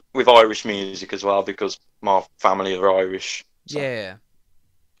up with Irish music as well because my family are Irish. So, Yeah.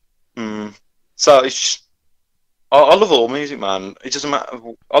 mm. So it's just, I love all music, man. It doesn't matter.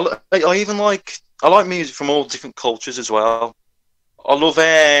 I even I like music from all different cultures as well. I love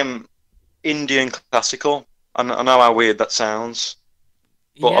Indian classical. I know how weird that sounds,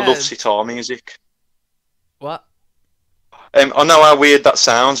 but I love Yeah. sitar music. What? I know how weird that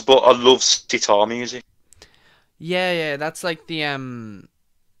sounds, but I love sitar music. Yeah. That's like the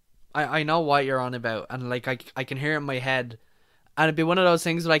I know what you're on about, and like I can hear it in my head, and it'd be one of those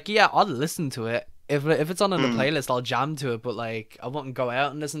things like, yeah, I'll listen to it. If it's on in the Mm. playlist, I'll jam to it, but like I wouldn't go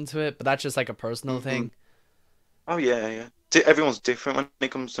out and listen to it. But that's just like a personal Hmm. thing. Oh yeah, yeah. Everyone's different when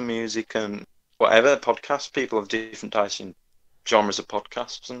it comes to music and whatever. Podcasts, people have different tastes in genres of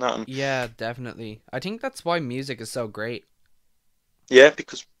podcasts and that. And Yeah, definitely. I think that's why music is so great. yeah,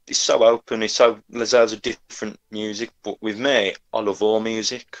 because it's so open. There's loads of different music. But with me, I love all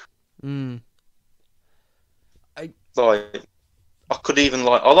music. Mm. I Like I could even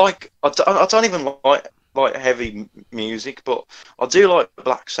I don't even like heavy music, but I do like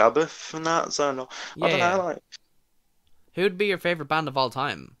Black Sabbath and that. So I don't know, yeah. like Who would be your favorite band of all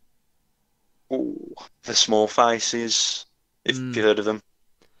time? ooh, the Small Faces. If you Mm. heard of them,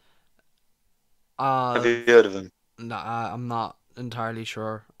 have Uh, you heard of them? nah, I'm not entirely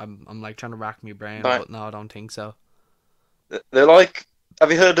sure. I'm like trying to rack my brain, Like but no, I don't think so. they're like,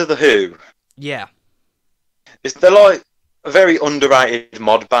 have you heard of the Who? Yeah. They're like a very underrated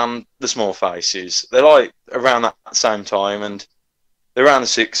mod band, the Small Faces. They're like around that same time, and they're around the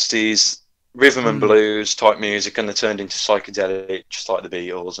 '60s, rhythm and Mm. blues type music, and they turned into psychedelic, just like the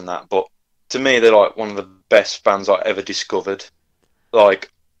Beatles and that. But to me, they're like one of the best bands I ever discovered.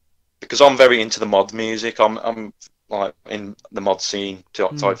 Like because I'm very into the mod music. I'm like in the mod scene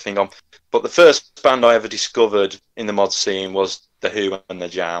Mm. type thing. But the first band I ever discovered in the mod scene was the Who and the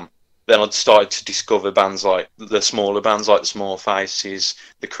Jam. Then I'd started to discover bands like the smaller bands like the Small Faces,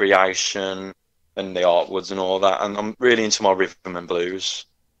 the Creation, and the Artwoods and all that. And I'm really into my rhythm and blues.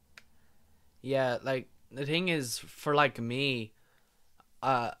 Yeah, like the thing is for like me,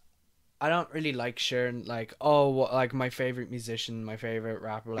 uh I don't really like sharing like like my favorite musician, my favorite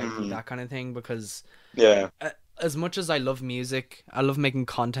rapper, like Mm, that kind of thing because yeah. as much as I love music, I love making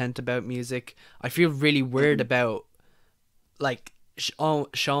content about music. I feel really weird Mm, about like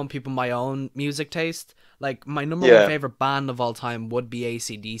showing people my own music taste. Like my number one yeah. favorite band of all time would be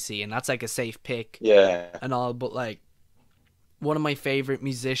AC/DC, and that's like a safe pick Yeah. and all. But like one of my favorite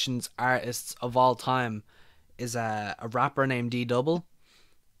musicians, artists of all time, is a rapper named D Double,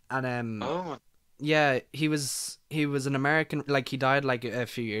 and Oh, yeah, he was an American. Like he died like a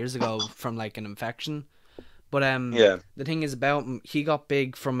few years ago from like an infection. But yeah. the thing is about him, he got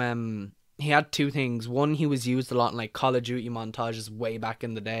big from he had two things. One, he was used a lot in like Call of Duty montages way back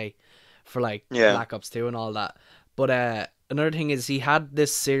in the day for like Yeah. Black Ops 2 and all that. But another thing is he had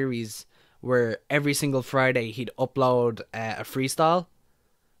this series where every single Friday he'd upload a freestyle.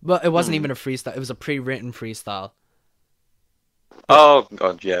 But it wasn't Mm. even a freestyle, it was a pre-written freestyle. But Oh,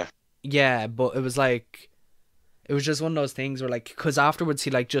 God, yeah. yeah, but it was like it was just one of those things where like cuz afterwards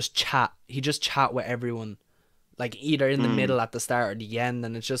he just chat with everyone like either in the Mm. middle at the start or the end,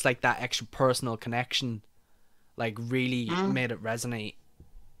 and it's just like that extra personal connection like really Mm. made it resonate.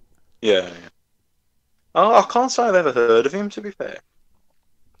 Yeah. Yeah. Oh, I can't say I've ever heard of him, to be fair.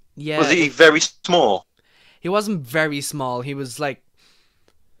 Was Yeah, he very small? he wasn't very small. He was like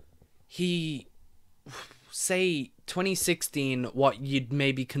he say 2016 what you'd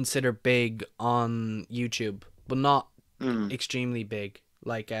maybe consider big on YouTube, but not Mm. extremely big.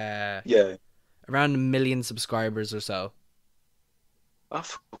 like Yeah. around 1 million subscribers or so. Oh,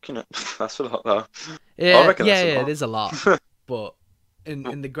 fucking it. That's a lot, though. I Yeah, reckon yeah, that's a yeah, it lot. is a lot, but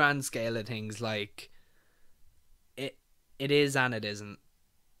in the grand scale of things, like it it is and it isn't.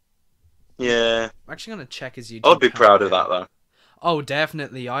 Yeah. I'm actually gonna check his I'd YouTube be channel proud of that, now. though. Oh,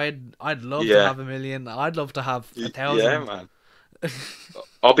 definitely. I'd love to Yeah. have 1 million. I'd love to have a Yeah, thousand. man.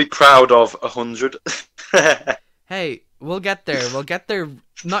 I'll be proud of 100. Hey, we'll get there. We'll get there.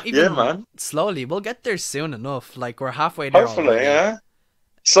 Not Yeah, even man. slowly. We'll get there soon enough. Like we're halfway there Hopefully, already. yeah.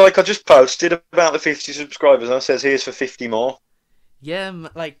 It's like I just posted about the 50 subscribers and it says here's for 50 more. Yeah,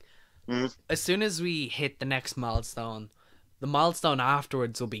 like Mm, as soon as we hit the next milestone, the milestone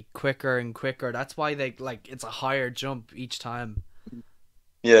afterwards will be quicker and quicker. That's why they like it's a higher jump each time.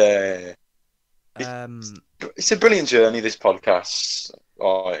 yeah. It's, Um, it's a brilliant journey, this podcast.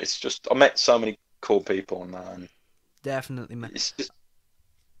 Oh, it's just, I met so many cool people, man. definitely, man. It's just,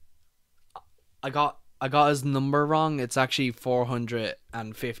 I got his number wrong. It's actually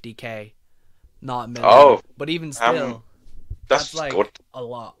 450K, not 1 million. oh, But even um, still, that's that's good. like a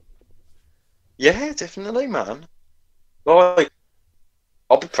lot. Yeah, definitely, man. Like,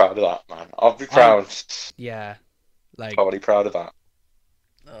 I'll be proud of that, man. I'll be I proud. Yeah, like Totally proud of that.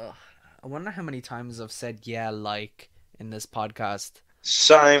 ugh, I wonder how many times I've said yeah like in this podcast.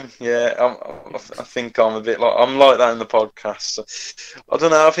 Same, yeah. I think I'm like that in the podcast. I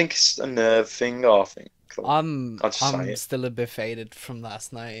don't know. I think it's a nerve thing. I think I'm I just say I'm it. still a bit faded from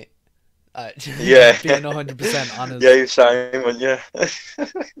last night. Yeah, Just being 100% yeah. honest. You're saying, when yeah.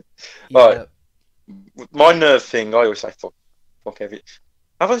 Right, Yeah, my nerve thing. I always say fuck every.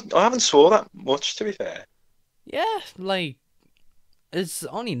 I haven't swore that much, to be fair. yeah, like it's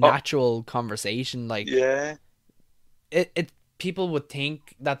only Oh, natural conversation. Like yeah, it people would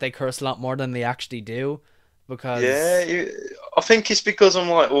think that they curse a lot more than they actually do yeah. because I think it's because I'm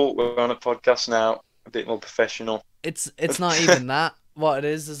like, oh, we're on a podcast now, a bit more professional. it's not even that. What it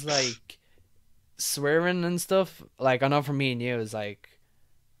is like swearing and stuff. Like I know for me and you is like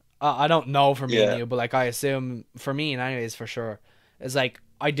I don't know for me and Yeah, you, but like I assume for me and anyways for sure. It's like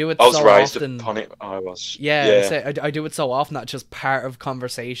I do it I was so raised often. upon it. I was. Yeah, Yeah, I do it so often that it's just part of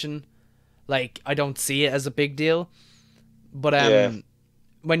conversation. Like I don't see it as a big deal. But yeah.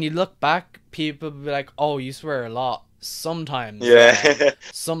 when you look back, people be like, "Oh, you swear a lot." Sometimes, yeah. Yeah,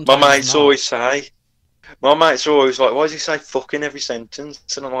 my Sometimes mates not. always say. My mates are always like, "Why does he say fuck in every sentence?"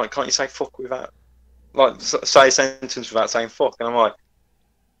 And I'm like, "Can't you say fuck without like say a sentence without saying fuck?" And I'm like,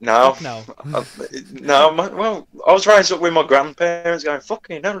 "No, Fuck no. I, no." Well, I was raised up with my grandparents going,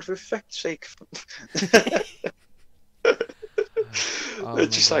 "Fucking hell, for fuck's sake!" Oh They're my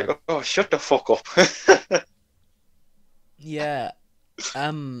just like, god. "Oh, shut the fuck up." Yeah.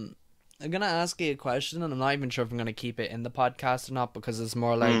 I'm gonna ask you a question, and I'm not even sure if I'm gonna keep it in the podcast or not because it's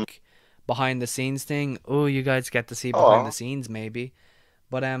more mm. like behind the scenes thing. Oh, you guys get to see behind the Oh, scenes maybe.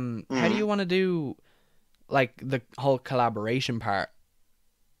 But how do mm. you want to do like the whole collaboration part?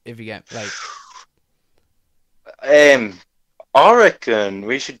 If you get like, Um, I reckon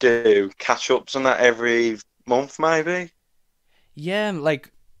we should do catch ups on that every month, maybe. yeah,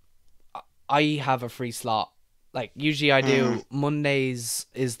 like I have a free slot. Like usually I Mm. do Mondays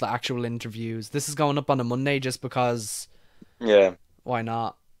is the actual interviews. This is going up on a Monday just because Yeah, why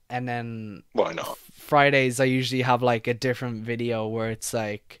not? And then why not? Fridays I usually have like a different video where it's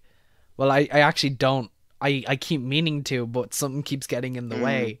like, well, I actually don't. I keep meaning to, but something keeps getting in the Mm.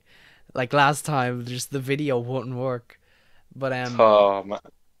 way. Like last time, just the video wouldn't work. But Oh, man.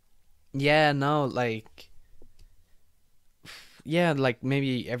 yeah, no, like yeah, like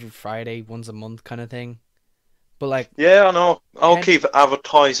maybe every Friday, once a month kind of thing. But like, Yeah, I know. I'll head, keep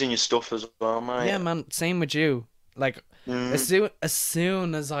advertising your stuff as well, yeah, mate. man, same with you. Like, Mm. as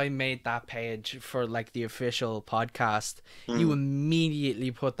soon as I made that page for like the official podcast, you Mm.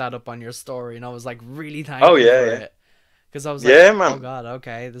 immediately put that up on your story, and I was like really Oh thankful yeah, for yeah, it because I was like, yeah, oh man. god,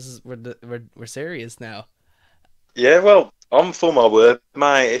 okay, this is we're serious now. Yeah, well, I'm for my word,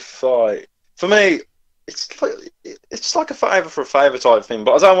 mate. If I, for me, it's like a favour for a favour type thing.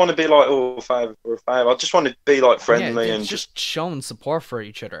 But I don't want to be like, oh, a favour for a favour. I just want to be like Yeah, friendly it's and just just showing support for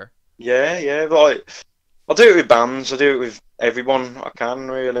each other. yeah, yeah. Like I do it with bands. I do it with everyone I can.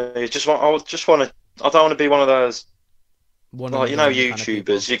 Really, I just want to. I don't want to be one of those One like and done kind of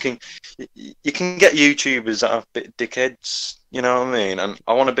people. YouTubers. You can get YouTubers that are a bit dickheads. You know what I mean? And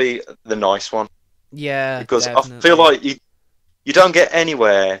I want to be the nice one Yeah, because I feel definitely. like you don't get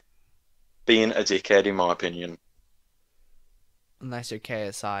anywhere being a dickhead, in my opinion. Unless you're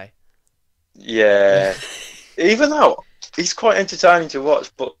KSI. Yeah, even though he's quite entertaining to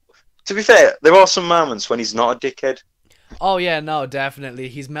watch, but to be fair, there are some moments when he's not a dickhead. Oh yeah, no, definitely.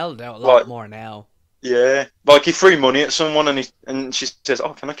 He's mellowed out a lot Like, more now. yeah, like he threw money at someone and she says,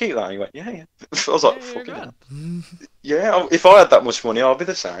 "Oh, can I keep that?" And he went, "Yeah, yeah." I was Yeah, like, you're "Fucking hell, grand. yeah." If I had that much money, I'll be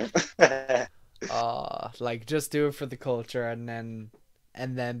the same. Like just do it for the culture and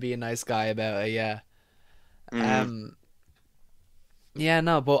then be a nice guy about it, yeah. Mm. Um yeah,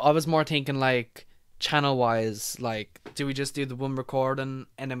 no, but I was more thinking like channel wise, like do we just do the one recording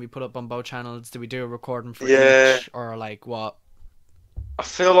and then we put up on both channels? Do we do a recording for Yeah, each or like what? I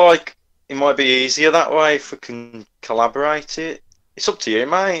feel like it might be easier that way if we can collaborate it. It's up to you,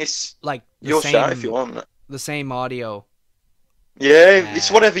 mate. It's Like your show if you want. the same audio. Yeah, it's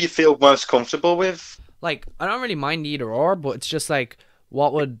Uh whatever you feel most comfortable with. like I don't really mind either or, but it's just like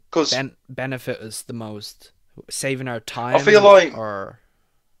what would Because benefit us the most? Saving our I feel time like or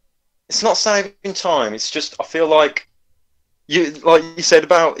it's not saving time. It's just I feel like you said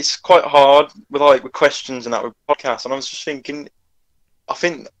about it's quite hard with questions and that with podcasts. And I was just thinking, I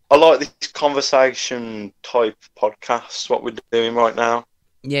think I like this conversation type podcasts. What we're doing right now.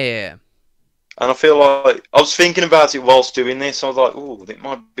 yeah, yeah, yeah. And I feel like I was thinking about it whilst doing this. I was like, oh, it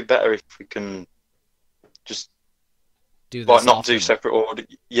might be better if we can just Do like this not do often. separate audio.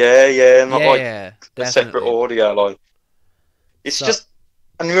 Yeah, yeah, not Yeah, like yeah, a separate definitely. audio. Like it's So just,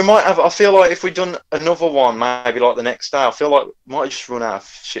 and we might have. I feel like if we'd done another one, maybe like the next day, I feel like we might just run out of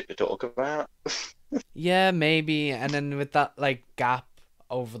shit to talk about. yeah, maybe, and then with that like gap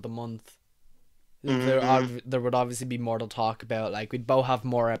over the month, Mm, there would obviously be more to talk about. Like we'd both have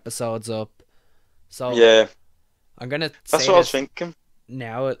more episodes up. So yeah, I'm gonna that's say what I was this thinking.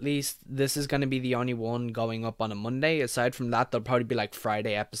 now. At least this is gonna be the only one going up on a Monday. Aside from that, there'll probably be like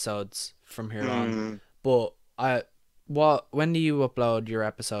Friday episodes from here on. Mm, But when do you upload your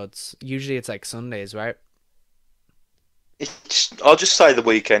episodes? Usually it's like Sundays, right? I'll just say the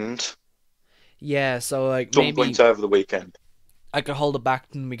weekend. Yeah, so like Some point maybe over the weekend. I could hold it back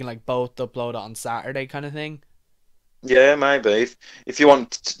and we can like both upload it on Saturday kind of thing. Yeah, maybe. If you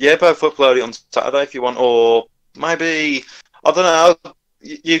want, yeah, both upload it on Saturday if you want, or maybe I don't know.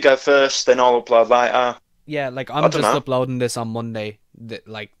 You go first, then I'll upload later. Yeah, like I I'm don't just know. uploading this on Monday,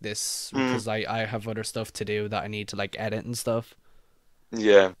 like this Mm, because I have other stuff to do that I need to like edit and stuff.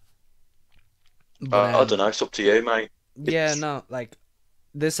 yeah, But I don't know. It's up to you, mate. yeah, It's no, like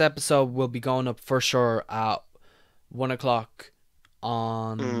this episode will be going up for sure at 1 o'clock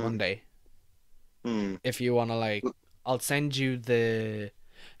on mm, Monday. mm. If you wanna like, I'll send you the.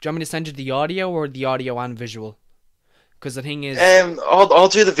 Do you want me to send you the audio or the audio and visual? Because the thing is, I'll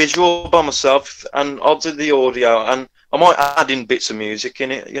do the visual by myself, and I'll do the audio, and I might add in bits of music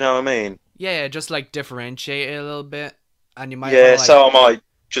in it. You know what I mean? yeah, just like differentiate it a little bit, and you might want to Yeah. like, So I might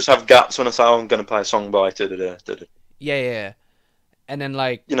just have gaps when I say, "Oh, I'm going to play a song by da da da da da." yeah, yeah, yeah. And then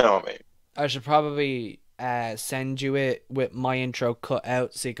like You know what I mean? I should probably send you it with my intro cut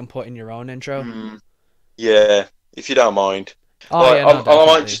out so you can put in your own intro. Mm, yeah, if you don't mind. Oh Like yeah, no, I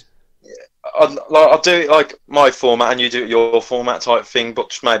might definitely. just I'll do it like my format and you do it your format type thing, but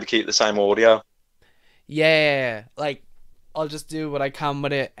just maybe keep the same audio. Yeah, yeah, yeah. Like I'll just do what I can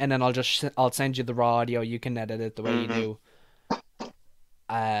with it, and then I'll send you the raw audio. You can edit it the way you Mm, do.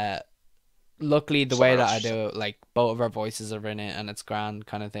 Uh, Luckily the way sorry, that I do it, like both of our voices are in it, and it's grand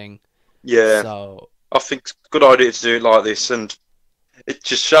kind of thing. yeah, So I think it's a good idea to do it like this, and it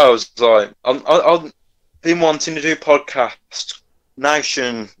just shows like I've been wanting to do podcast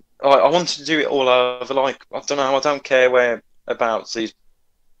nation. I wanted to do it all over. Like I don't know, I don't care where about these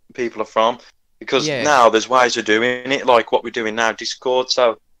people are from because yeah, now there's ways of doing it, like what we're doing now, Discord.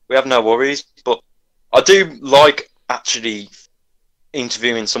 So we have no worries. But I do like actually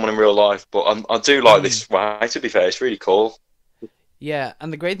interviewing someone in real life, but I do like mm, this way. To be fair, it's really cool. yeah.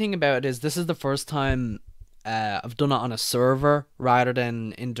 And the great thing about it is this is the first time I've done it on a server rather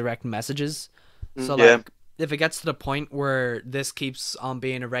than in direct messages. So Yeah, like if it gets to the point where this keeps on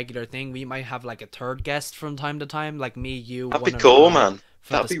being a regular thing, we might have like a third guest from time to time, like me, you, that'd be one other cool, guy man.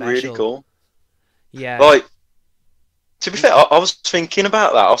 for the That'd be really special. cool. Yeah. Like, to be fair, I was thinking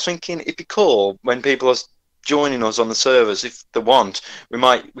about that. I was thinking it'd be cool when people are joining us on the servers, if they want.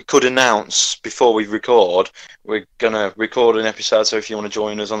 We could announce before we record, we're gonna record an episode. So if you want to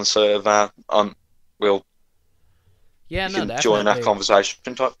join us on the server, we'll Yeah, you no, can join our definitely.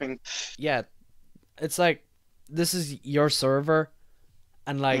 conversation type thing. Yeah, it's like this is your server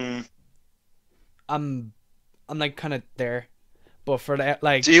and like Mm. I'm I'm like kind of there, but for that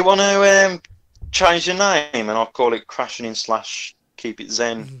Do like you want to change your name and I'll call it Crashing in slash Keep It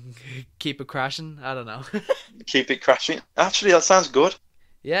Zen, keep it crashing. I don't know. Keep It Crashing? Actually, that sounds good.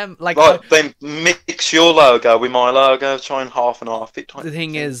 Yeah, like Like, then mix your logo with my logo, try and half and half it type the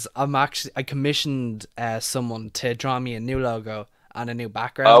thing thing. is, I commissioned someone to draw me a new logo and a new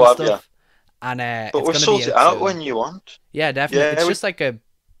background Oh, and have you? stuff, and But it's we'll gonna be sort it out out soon. when you want. Yeah, definitely. Yeah, It's we. just like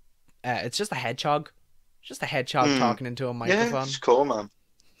it's just a hedgehog, just a hedgehog Mm, talking into a yeah, it's microphone. cool, man.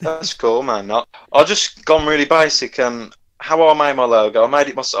 That's cool, man. I just gone really basic. How I made my logo, I made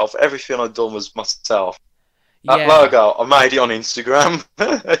it myself. Everything I'd done was myself. That Yeah, logo, I made it on Instagram.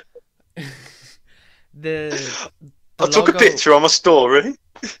 the the I took a logo. picture on my story.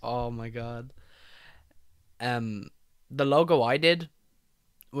 Oh my god. Um, the logo I did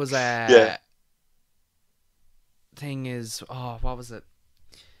was Yeah. a thing is what was it?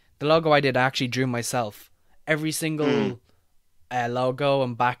 The logo I did I actually drew myself. Every Mm, single logo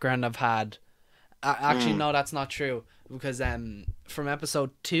and background I've had. Actually, mm, no, that's not true because from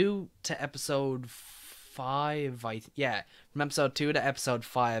episode 2 to episode 5, from episode 2 to episode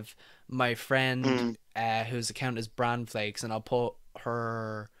 5, my friend mm, whose account is Brand Flakes, and I'll put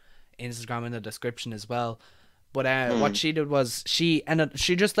her Instagram in the description as well. But what mm. she did was she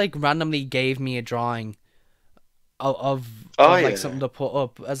just like randomly gave me a drawing Oh of like something yeah. to put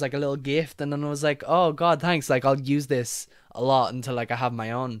up as like a little gift, and then I was like, oh god, thanks, like I'll use this a lot until like I have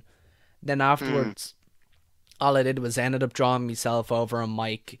my own. Then Mm, afterwards, all I did was I ended up drawing myself over a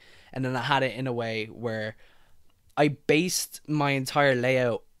mic, and then I had it in a way where I based my entire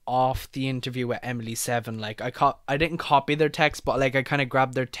layout off the interview with Emily Seven. Like I didn't copy their text, but like I kind of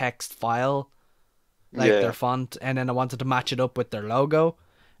grabbed their text file, like their yeah. font, and then I wanted to match it up with their logo.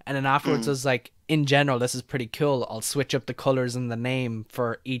 And then afterwards, I Mm, was like, in general, this is pretty cool. I'll switch up the colors and the name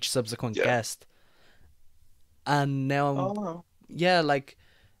for each subsequent yeah. guest. And now I'm, Oh well. yeah, like,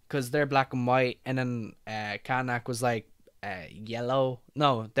 because they're black and white, and then Kanak was like yellow.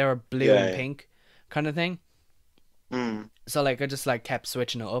 No, they were blue Yeah, and yeah. pink, kind of thing. Mm, So like I just like kept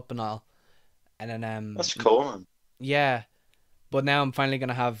switching it up and all, and then that's cool, man. yeah. But now I'm finally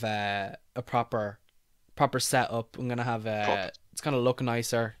gonna have a proper setup. I'm gonna have Proper. it's gonna look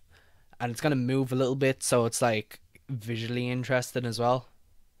nicer, and it's gonna move a little bit, so it's like visually interesting as well.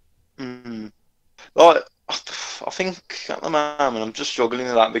 Mm. Like, I think at the moment I'm just struggling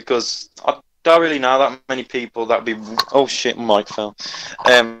with that because I don't really know that many people that be. Oh shit, my mic fell.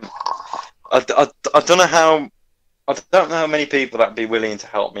 Um, I don't know how. I don't know how many people that be willing to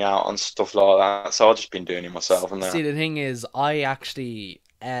help me out on stuff like that. So I've just been doing it myself and See, that. the thing is, I actually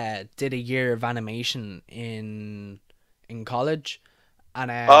did a year of animation in college,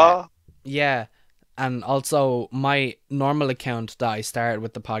 and Ah, yeah, and also my normal account that I started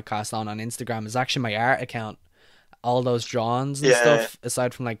with the podcast on Instagram is actually my art account. All those drawings and yeah. stuff,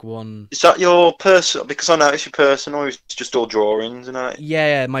 aside from like one. Is that your person? Because I noticed your personal is just all drawings and that.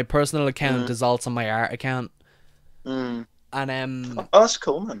 Yeah, my personal account Mm, is also my art account, mm. and Oh, that's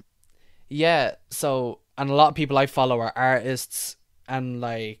cool, man. yeah, so and a lot of people I follow are artists, and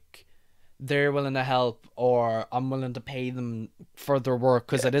like they're willing to help, or I'm willing to pay them for their work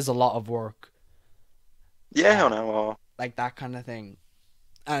because Yeah, it is a lot of work, yeah, I know. like that kind of thing.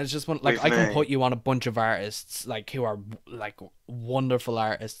 And it's just one like With I can put me. you on a bunch of artists like who are like wonderful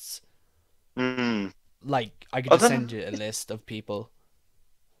artists. Mm. Like I could I just don't know. send you a list of people.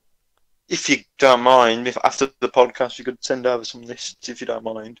 If you don't mind, if after the podcast you could send over some lists, if you don't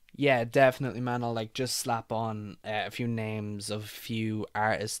mind. Yeah, definitely, man. I'll like just slap on a few names of a few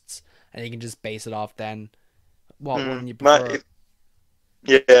artists, and you can just base it off then. What one you prefer? Mate,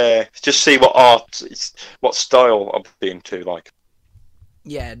 yeah, just see what what style I've been to. Like,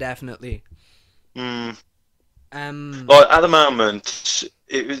 Yeah, definitely. mm, Um, like at the moment,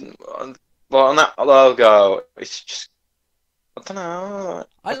 it was like on that logo. It's just I don't know.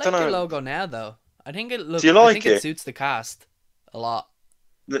 I I don't like your know. logo now though. Do you I like think it it? suits the cast a lot.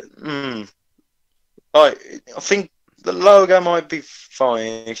 Mm, I think the logo might be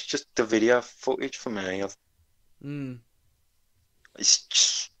fine. It's just the video footage for me. Mm. It's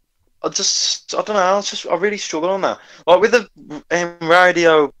just, I don't know. I really struggle on that. Like with the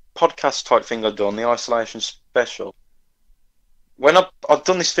radio podcast type thing I've done, the isolation special. When I've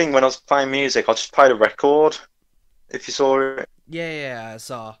done this thing when I was playing music, I just played a record. If you saw it, Yeah, yeah, I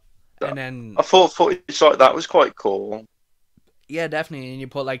saw. And then I thought footage like that was quite cool. yeah, definitely. And you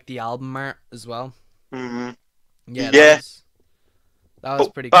put like the album art as well. Mm, Yeah, yeah, that was but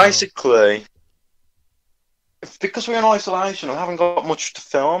pretty cool. basically, because we're in isolation, I haven't got much to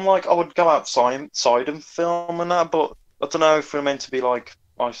film. Like I would go outside and film and that, but I don't know if we're meant to be like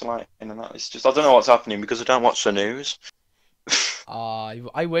isolating and that. It's just I don't know what's happening because I don't watch the news.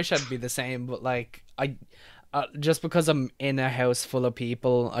 I wish I'd be the same, but like Just because I'm in a house full of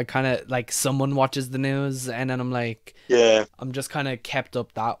people, I kind of like someone watches the news, and then I'm like, Yeah, I'm just kind of kept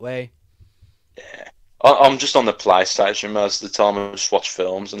up that way. yeah. I'm just on the PlayStation most of the time. I just watch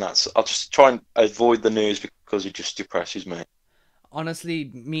films, and that's. I just try and avoid the news because it just depresses me. Honestly,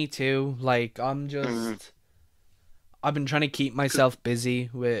 me too. Like, Mm, I've been trying to keep myself busy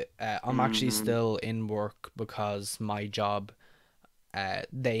with. I'm actually mm, still in work because my job,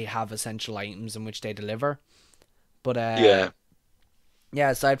 they have essential items in which they deliver. But yeah, yeah,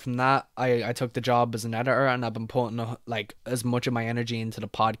 aside from that, I took the job as an editor, and I've been putting like as much of my energy into the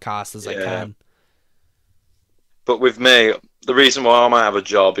podcast as I yeah. can. But with me, the reason why I might have a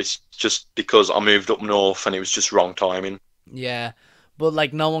job is just because I moved up north, and it was just wrong timing. Yeah, but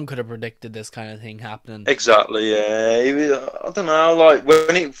like no one could have predicted this kind of thing happening. Exactly, yeah. I don't know, like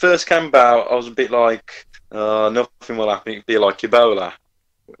when it first came about, I was a bit like, nothing will happen. It'd be like Ebola,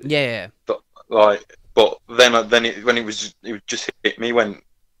 Yeah, but then it just hit me when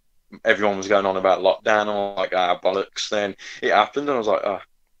everyone was going on about lockdown. And I'm like, bollocks. Then it happened, and I was like,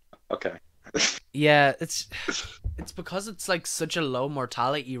 okay. yeah. It's because it's like such a low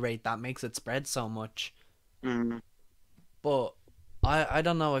mortality rate that makes it spread so much. Mm, But I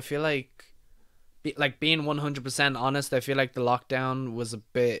don't know. I feel like like being 100% honest, I feel like the lockdown was a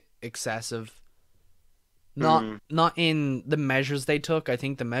bit excessive. mm, Not in the measures they took. I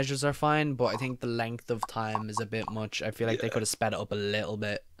think the measures are fine, but I think the length of time is a bit much. I feel like they yeah. could have sped it up a little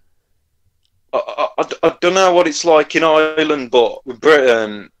bit. I don't know what it's like in Ireland, but with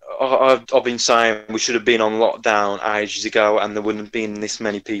Britain, I've been saying we should have been on lockdown ages ago, and there wouldn't have been this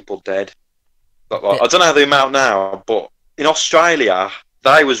many people dead. The, I don't know the amount now, but in Australia,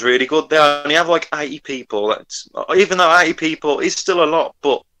 they was really good. They only have like 80 people. Even though 80 people is still a lot,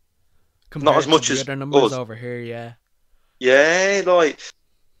 but not as compared to much the as other numbers us. over here, yeah. Yeah, like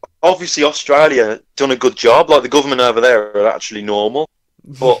obviously Australia done a good job. Like the government over there are actually normal,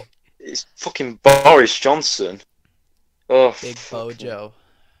 but it's fucking Boris Johnson. Oh Big fucking! Bojo.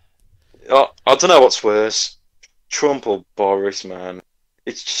 I don't know what's worse, Trump or Boris, man.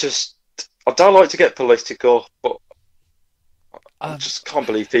 It's just I don't like to get political, but I Uh, just can't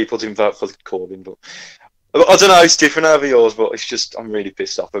believe people didn't vote for Corbyn. But I don't know, it's different over yours, but it's just I'm really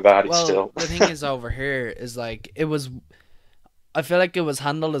pissed off about it well, still. the thing is over here is like it was. I feel like it was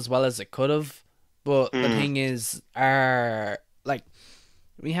handled as well as it could have, but the Mm, thing is, our like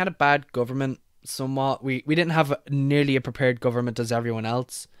we had a bad government somewhat. We didn't have nearly a prepared government as everyone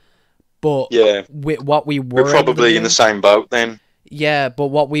else, but yeah, with what we we're were able to probably in the do, same boat then. yeah. But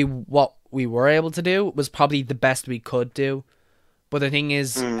what we were able to do was probably the best we could do. But the thing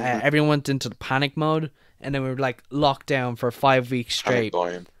is, Mm, everyone went into the panic mode, and then we were like locked down for 5 weeks panic straight.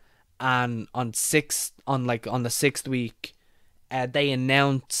 buying. And on the sixth week, they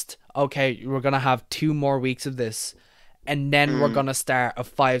announced, okay, we're gonna have 2 more weeks of this, and then we're Mm. gonna start a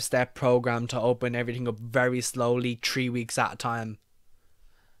 5-step program to open everything up very slowly, 3 weeks at a time.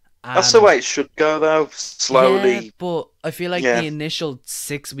 That's the And way it should go, though. yeah, Slowly. but I feel like Yeah. the initial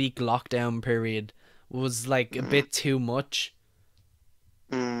 6-week lockdown period was like a Mm, bit too much.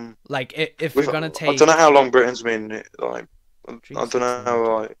 mm. Like if you're gonna I don't know take how long Britain's been like. three, I don't six, nine, know.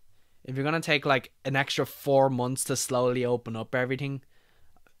 12. Like, If you're gonna take like an extra 4 months to slowly open up everything,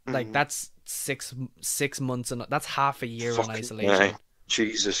 like mm, that's 6 months, and that's half a year in fucking yeah. isolation.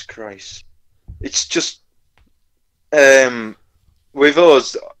 Jesus Christ. It's just um with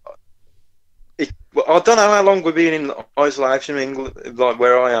us. Well, I don't know how long we've been in isolation in England, like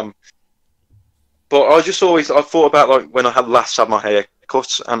where I am. But I thought about like when I had last had my hair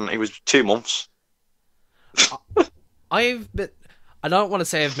cut, and it was 2 months. I- I've been, I don't want to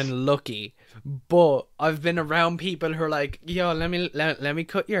say I've been lucky, but I've been around people who are like, yo, let me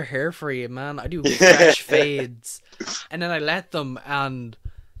cut your hair for you, man. I do Yeah. fresh fades, and then I let them, and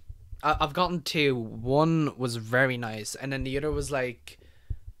I've gotten two. One was very nice, and then the other was like,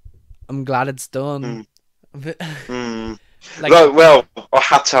 I'm glad it's done. Mm, mm. Like, Well, I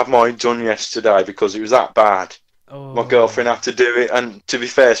had to have mine done yesterday because it was that bad. My girlfriend oh, had to do it, and to be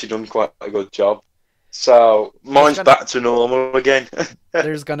fair, she done quite a good job. So there's mine's gonna back to normal again.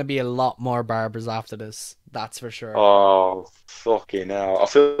 there's gonna be a lot more barbers after this. That's for sure. Oh, fucking hell. I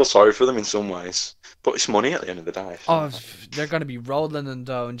feel sorry for them in some ways, but it's money at the end of the day. Oh, So. they're gonna be rolling in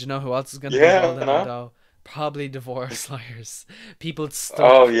dough, and do you know who else is gonna be Yeah, I rolling in know. dough? Probably divorce lawyers. People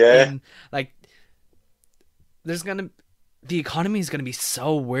Oh, stuck yeah. in like there's gonna the economy is gonna be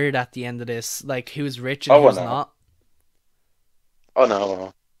so weird at the end of this. Like who's rich and Oh, I who's know. not. I know. I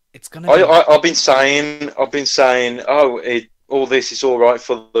know. It's gonna be I've been saying, all this is all right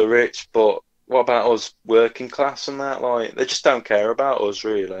for the rich, but what about us working class and that? Like, they just don't care about us,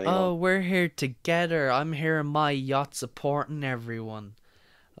 really. Oh, we're here together. I'm here in my yacht supporting everyone.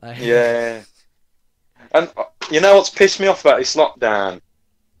 Like, Yeah. And you know what's pissed me off about this lockdown?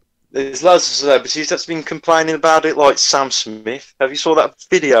 There's loads of celebrities that's been complaining about it, like Sam Smith. Have you saw that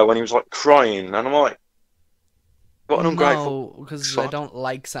video when he was like crying? And I'm like, what an ungrateful no, because I sod. don't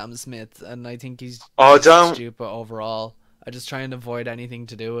like Sam Smith, and I think he's I just don't, stupid overall. I just try and avoid anything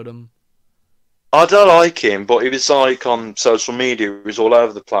to do with him. I don't like him, but he was like on social media, he was all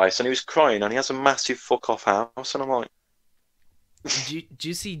over the place, and he was crying, and he has a massive fuck off house, and I'm like, Do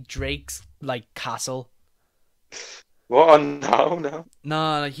you see Drake's like castle? what? No, no.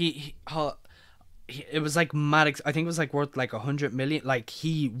 No, it was like mad. I think it was like worth like 100 million. Like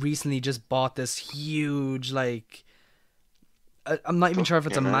he recently just bought this huge like. I'm not even sure if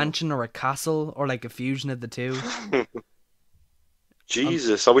it's a Fucking hell. mansion or a castle or like a fusion of the two. Um,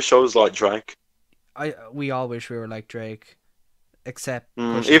 Jesus, I wish I was like Drake. we all wish we were like Drake, except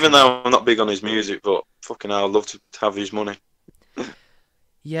Pusha Even T. though I'm not big on his music, but fucking hell, I'd love to have his money.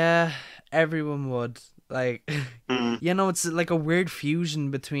 Yeah, everyone would like. Mm, It's like a weird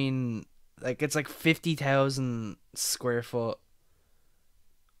fusion between like it's like 50,000 square foot,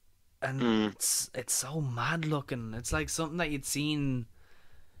 and mm. it's so mad looking. It's like something that you'd seen.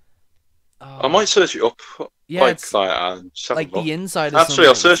 I Oh, might search it up, yeah, like, it's just have a like look. the inside is Actually, something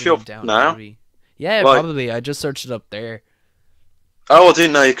I'll that you'd search it see in up Downton now. Abbey. Yeah, Like, probably. I just searched it up there. oh, I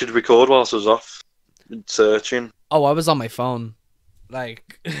didn't know you could record whilst I was off searching. Oh, I was on my phone.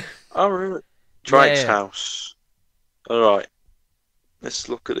 Like, Oh, really? Drake's yeah, house. All right, let's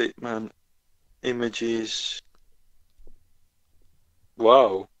look at it, man. Images.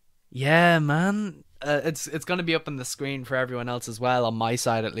 Wow. yeah, man. It's gonna be up on the screen for everyone else as well, on my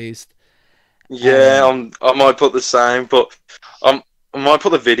side at least. Yeah, Um, I might put the same, but I might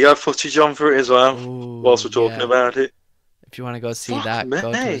put the video footage on for it as well, whilst oh we're talking yeah. about it. If you want to go see Fuck that,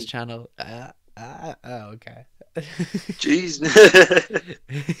 go to his me. channel. Oh, okay. Jeez.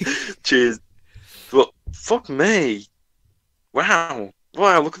 Cheers. But fuck me. Wow.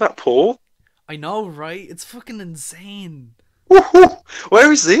 Wow, look at that pool. I know, right? It's fucking insane. Woohoo.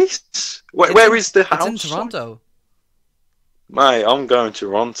 Where is this? Where is the It's in house? Like? Toronto. Mate, I'm going to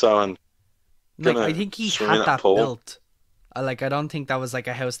Toronto and Like I gonna think he swim in had that that pool. built. I don't think that was like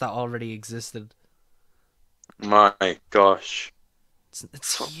a house that already existed. My gosh.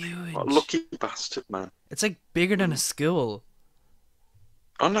 It's Fuck. What a huge. lucky bastard, man. It's like bigger than a Mm. school.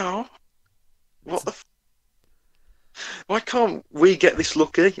 Oh no. It's What the Why can't we get this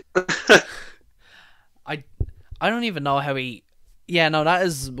lucky? I I don't even know how he. Yeah, no, that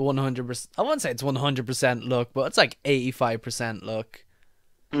is 100%. I wouldn't say it's 100% luck, but it's like 85% luck.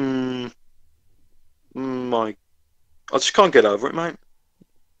 mm, my I just can't get over it, mate.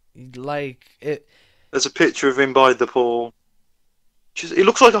 Like it. There's a picture of him by the pool. Just, it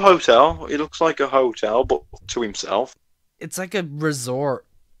looks like a hotel. It looks like a hotel, but to himself. It's like a resort.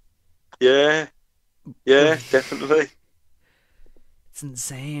 Yeah, yeah, definitely. It's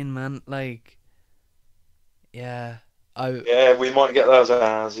insane, man. Like, yeah, I Yeah, we might get those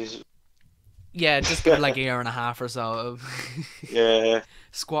houses. yeah, just give it like a year and a half or so of Yeah,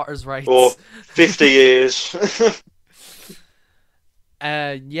 squatters' or rights. 50 years.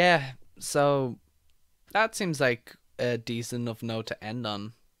 Yeah. So that seems like a decent enough note to end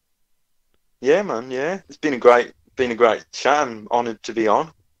on. Yeah, man. Yeah, it's been a great chat. I'm honoured to be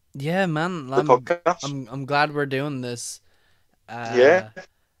on Yeah, man. the podcast. I'm glad we're doing this. Yeah, Uh,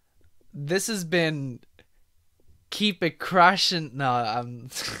 this has been keep it crashing. No,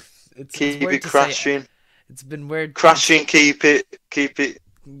 it's keep weird it to say. crashing, It's been weird. crashing. Keep it.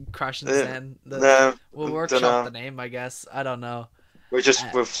 Crashing Uh, Zen. no, We'll don't workshop the know. name, I guess. I don't know. We just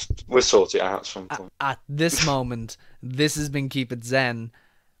Uh, we'll sort it out at some point. at this moment, this has been Keep It Zen.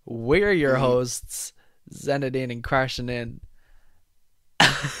 We're your Mm. hosts, Zenadine and Crashing In.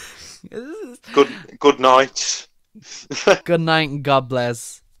 Good night. Good night and God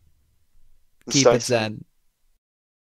bless. Keep Stay it safe. Zen.